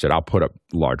 If you're interested, I'll put up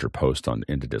larger posts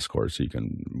into Discord so you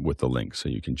can, with the link, so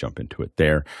you can jump into it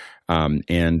there.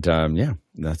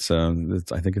 That's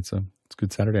I think it's a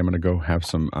good Saturday. I'm going to go have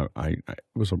some. It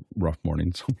was a rough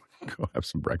morning, so go have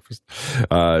some breakfast.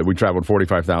 We traveled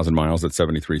 45,000 miles at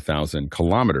 73,000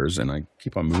 kilometers, and I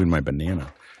keep on moving my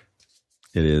banana.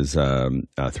 It is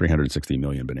 360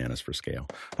 million bananas for scale.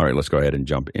 All right, let's go ahead and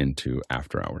jump into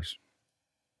After Hours.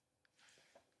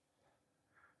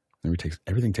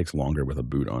 Everything takes longer with a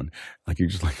boot on. Like you're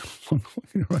just like,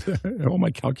 all my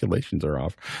calculations are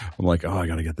off. I'm like, oh, I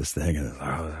got to get this thing, and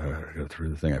I go through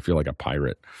the thing. I feel like a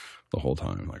pirate the whole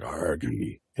time. Like,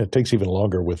 it takes even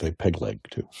longer with a peg leg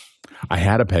too. I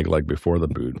had a peg leg before the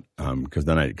boot because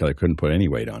then I couldn't put any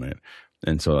weight on it,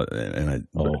 and so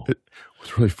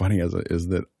what's really funny is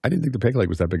that I didn't think the peg leg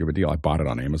was that big of a deal. I bought it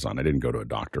on Amazon. I didn't go to a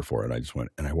doctor for it. I just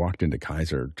went and I walked into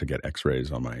Kaiser to get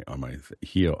X-rays on my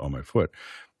heel on my foot.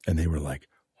 And they were like,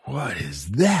 what is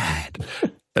that?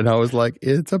 And I was like,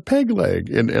 it's a peg leg.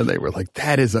 And they were like,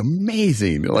 that is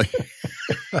amazing. Like,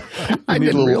 I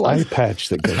didn't realize eye patch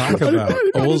that goes talk about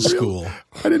old school.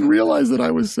 I didn't realize that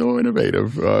I was so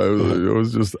innovative. It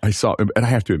was just, I saw, and I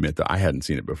have to admit that I hadn't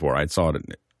seen it before. I saw it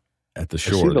at the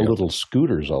shore. I see the little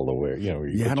scooters all the way.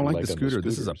 I don't like the scooter.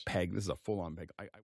 This is a peg. This is a full-on peg.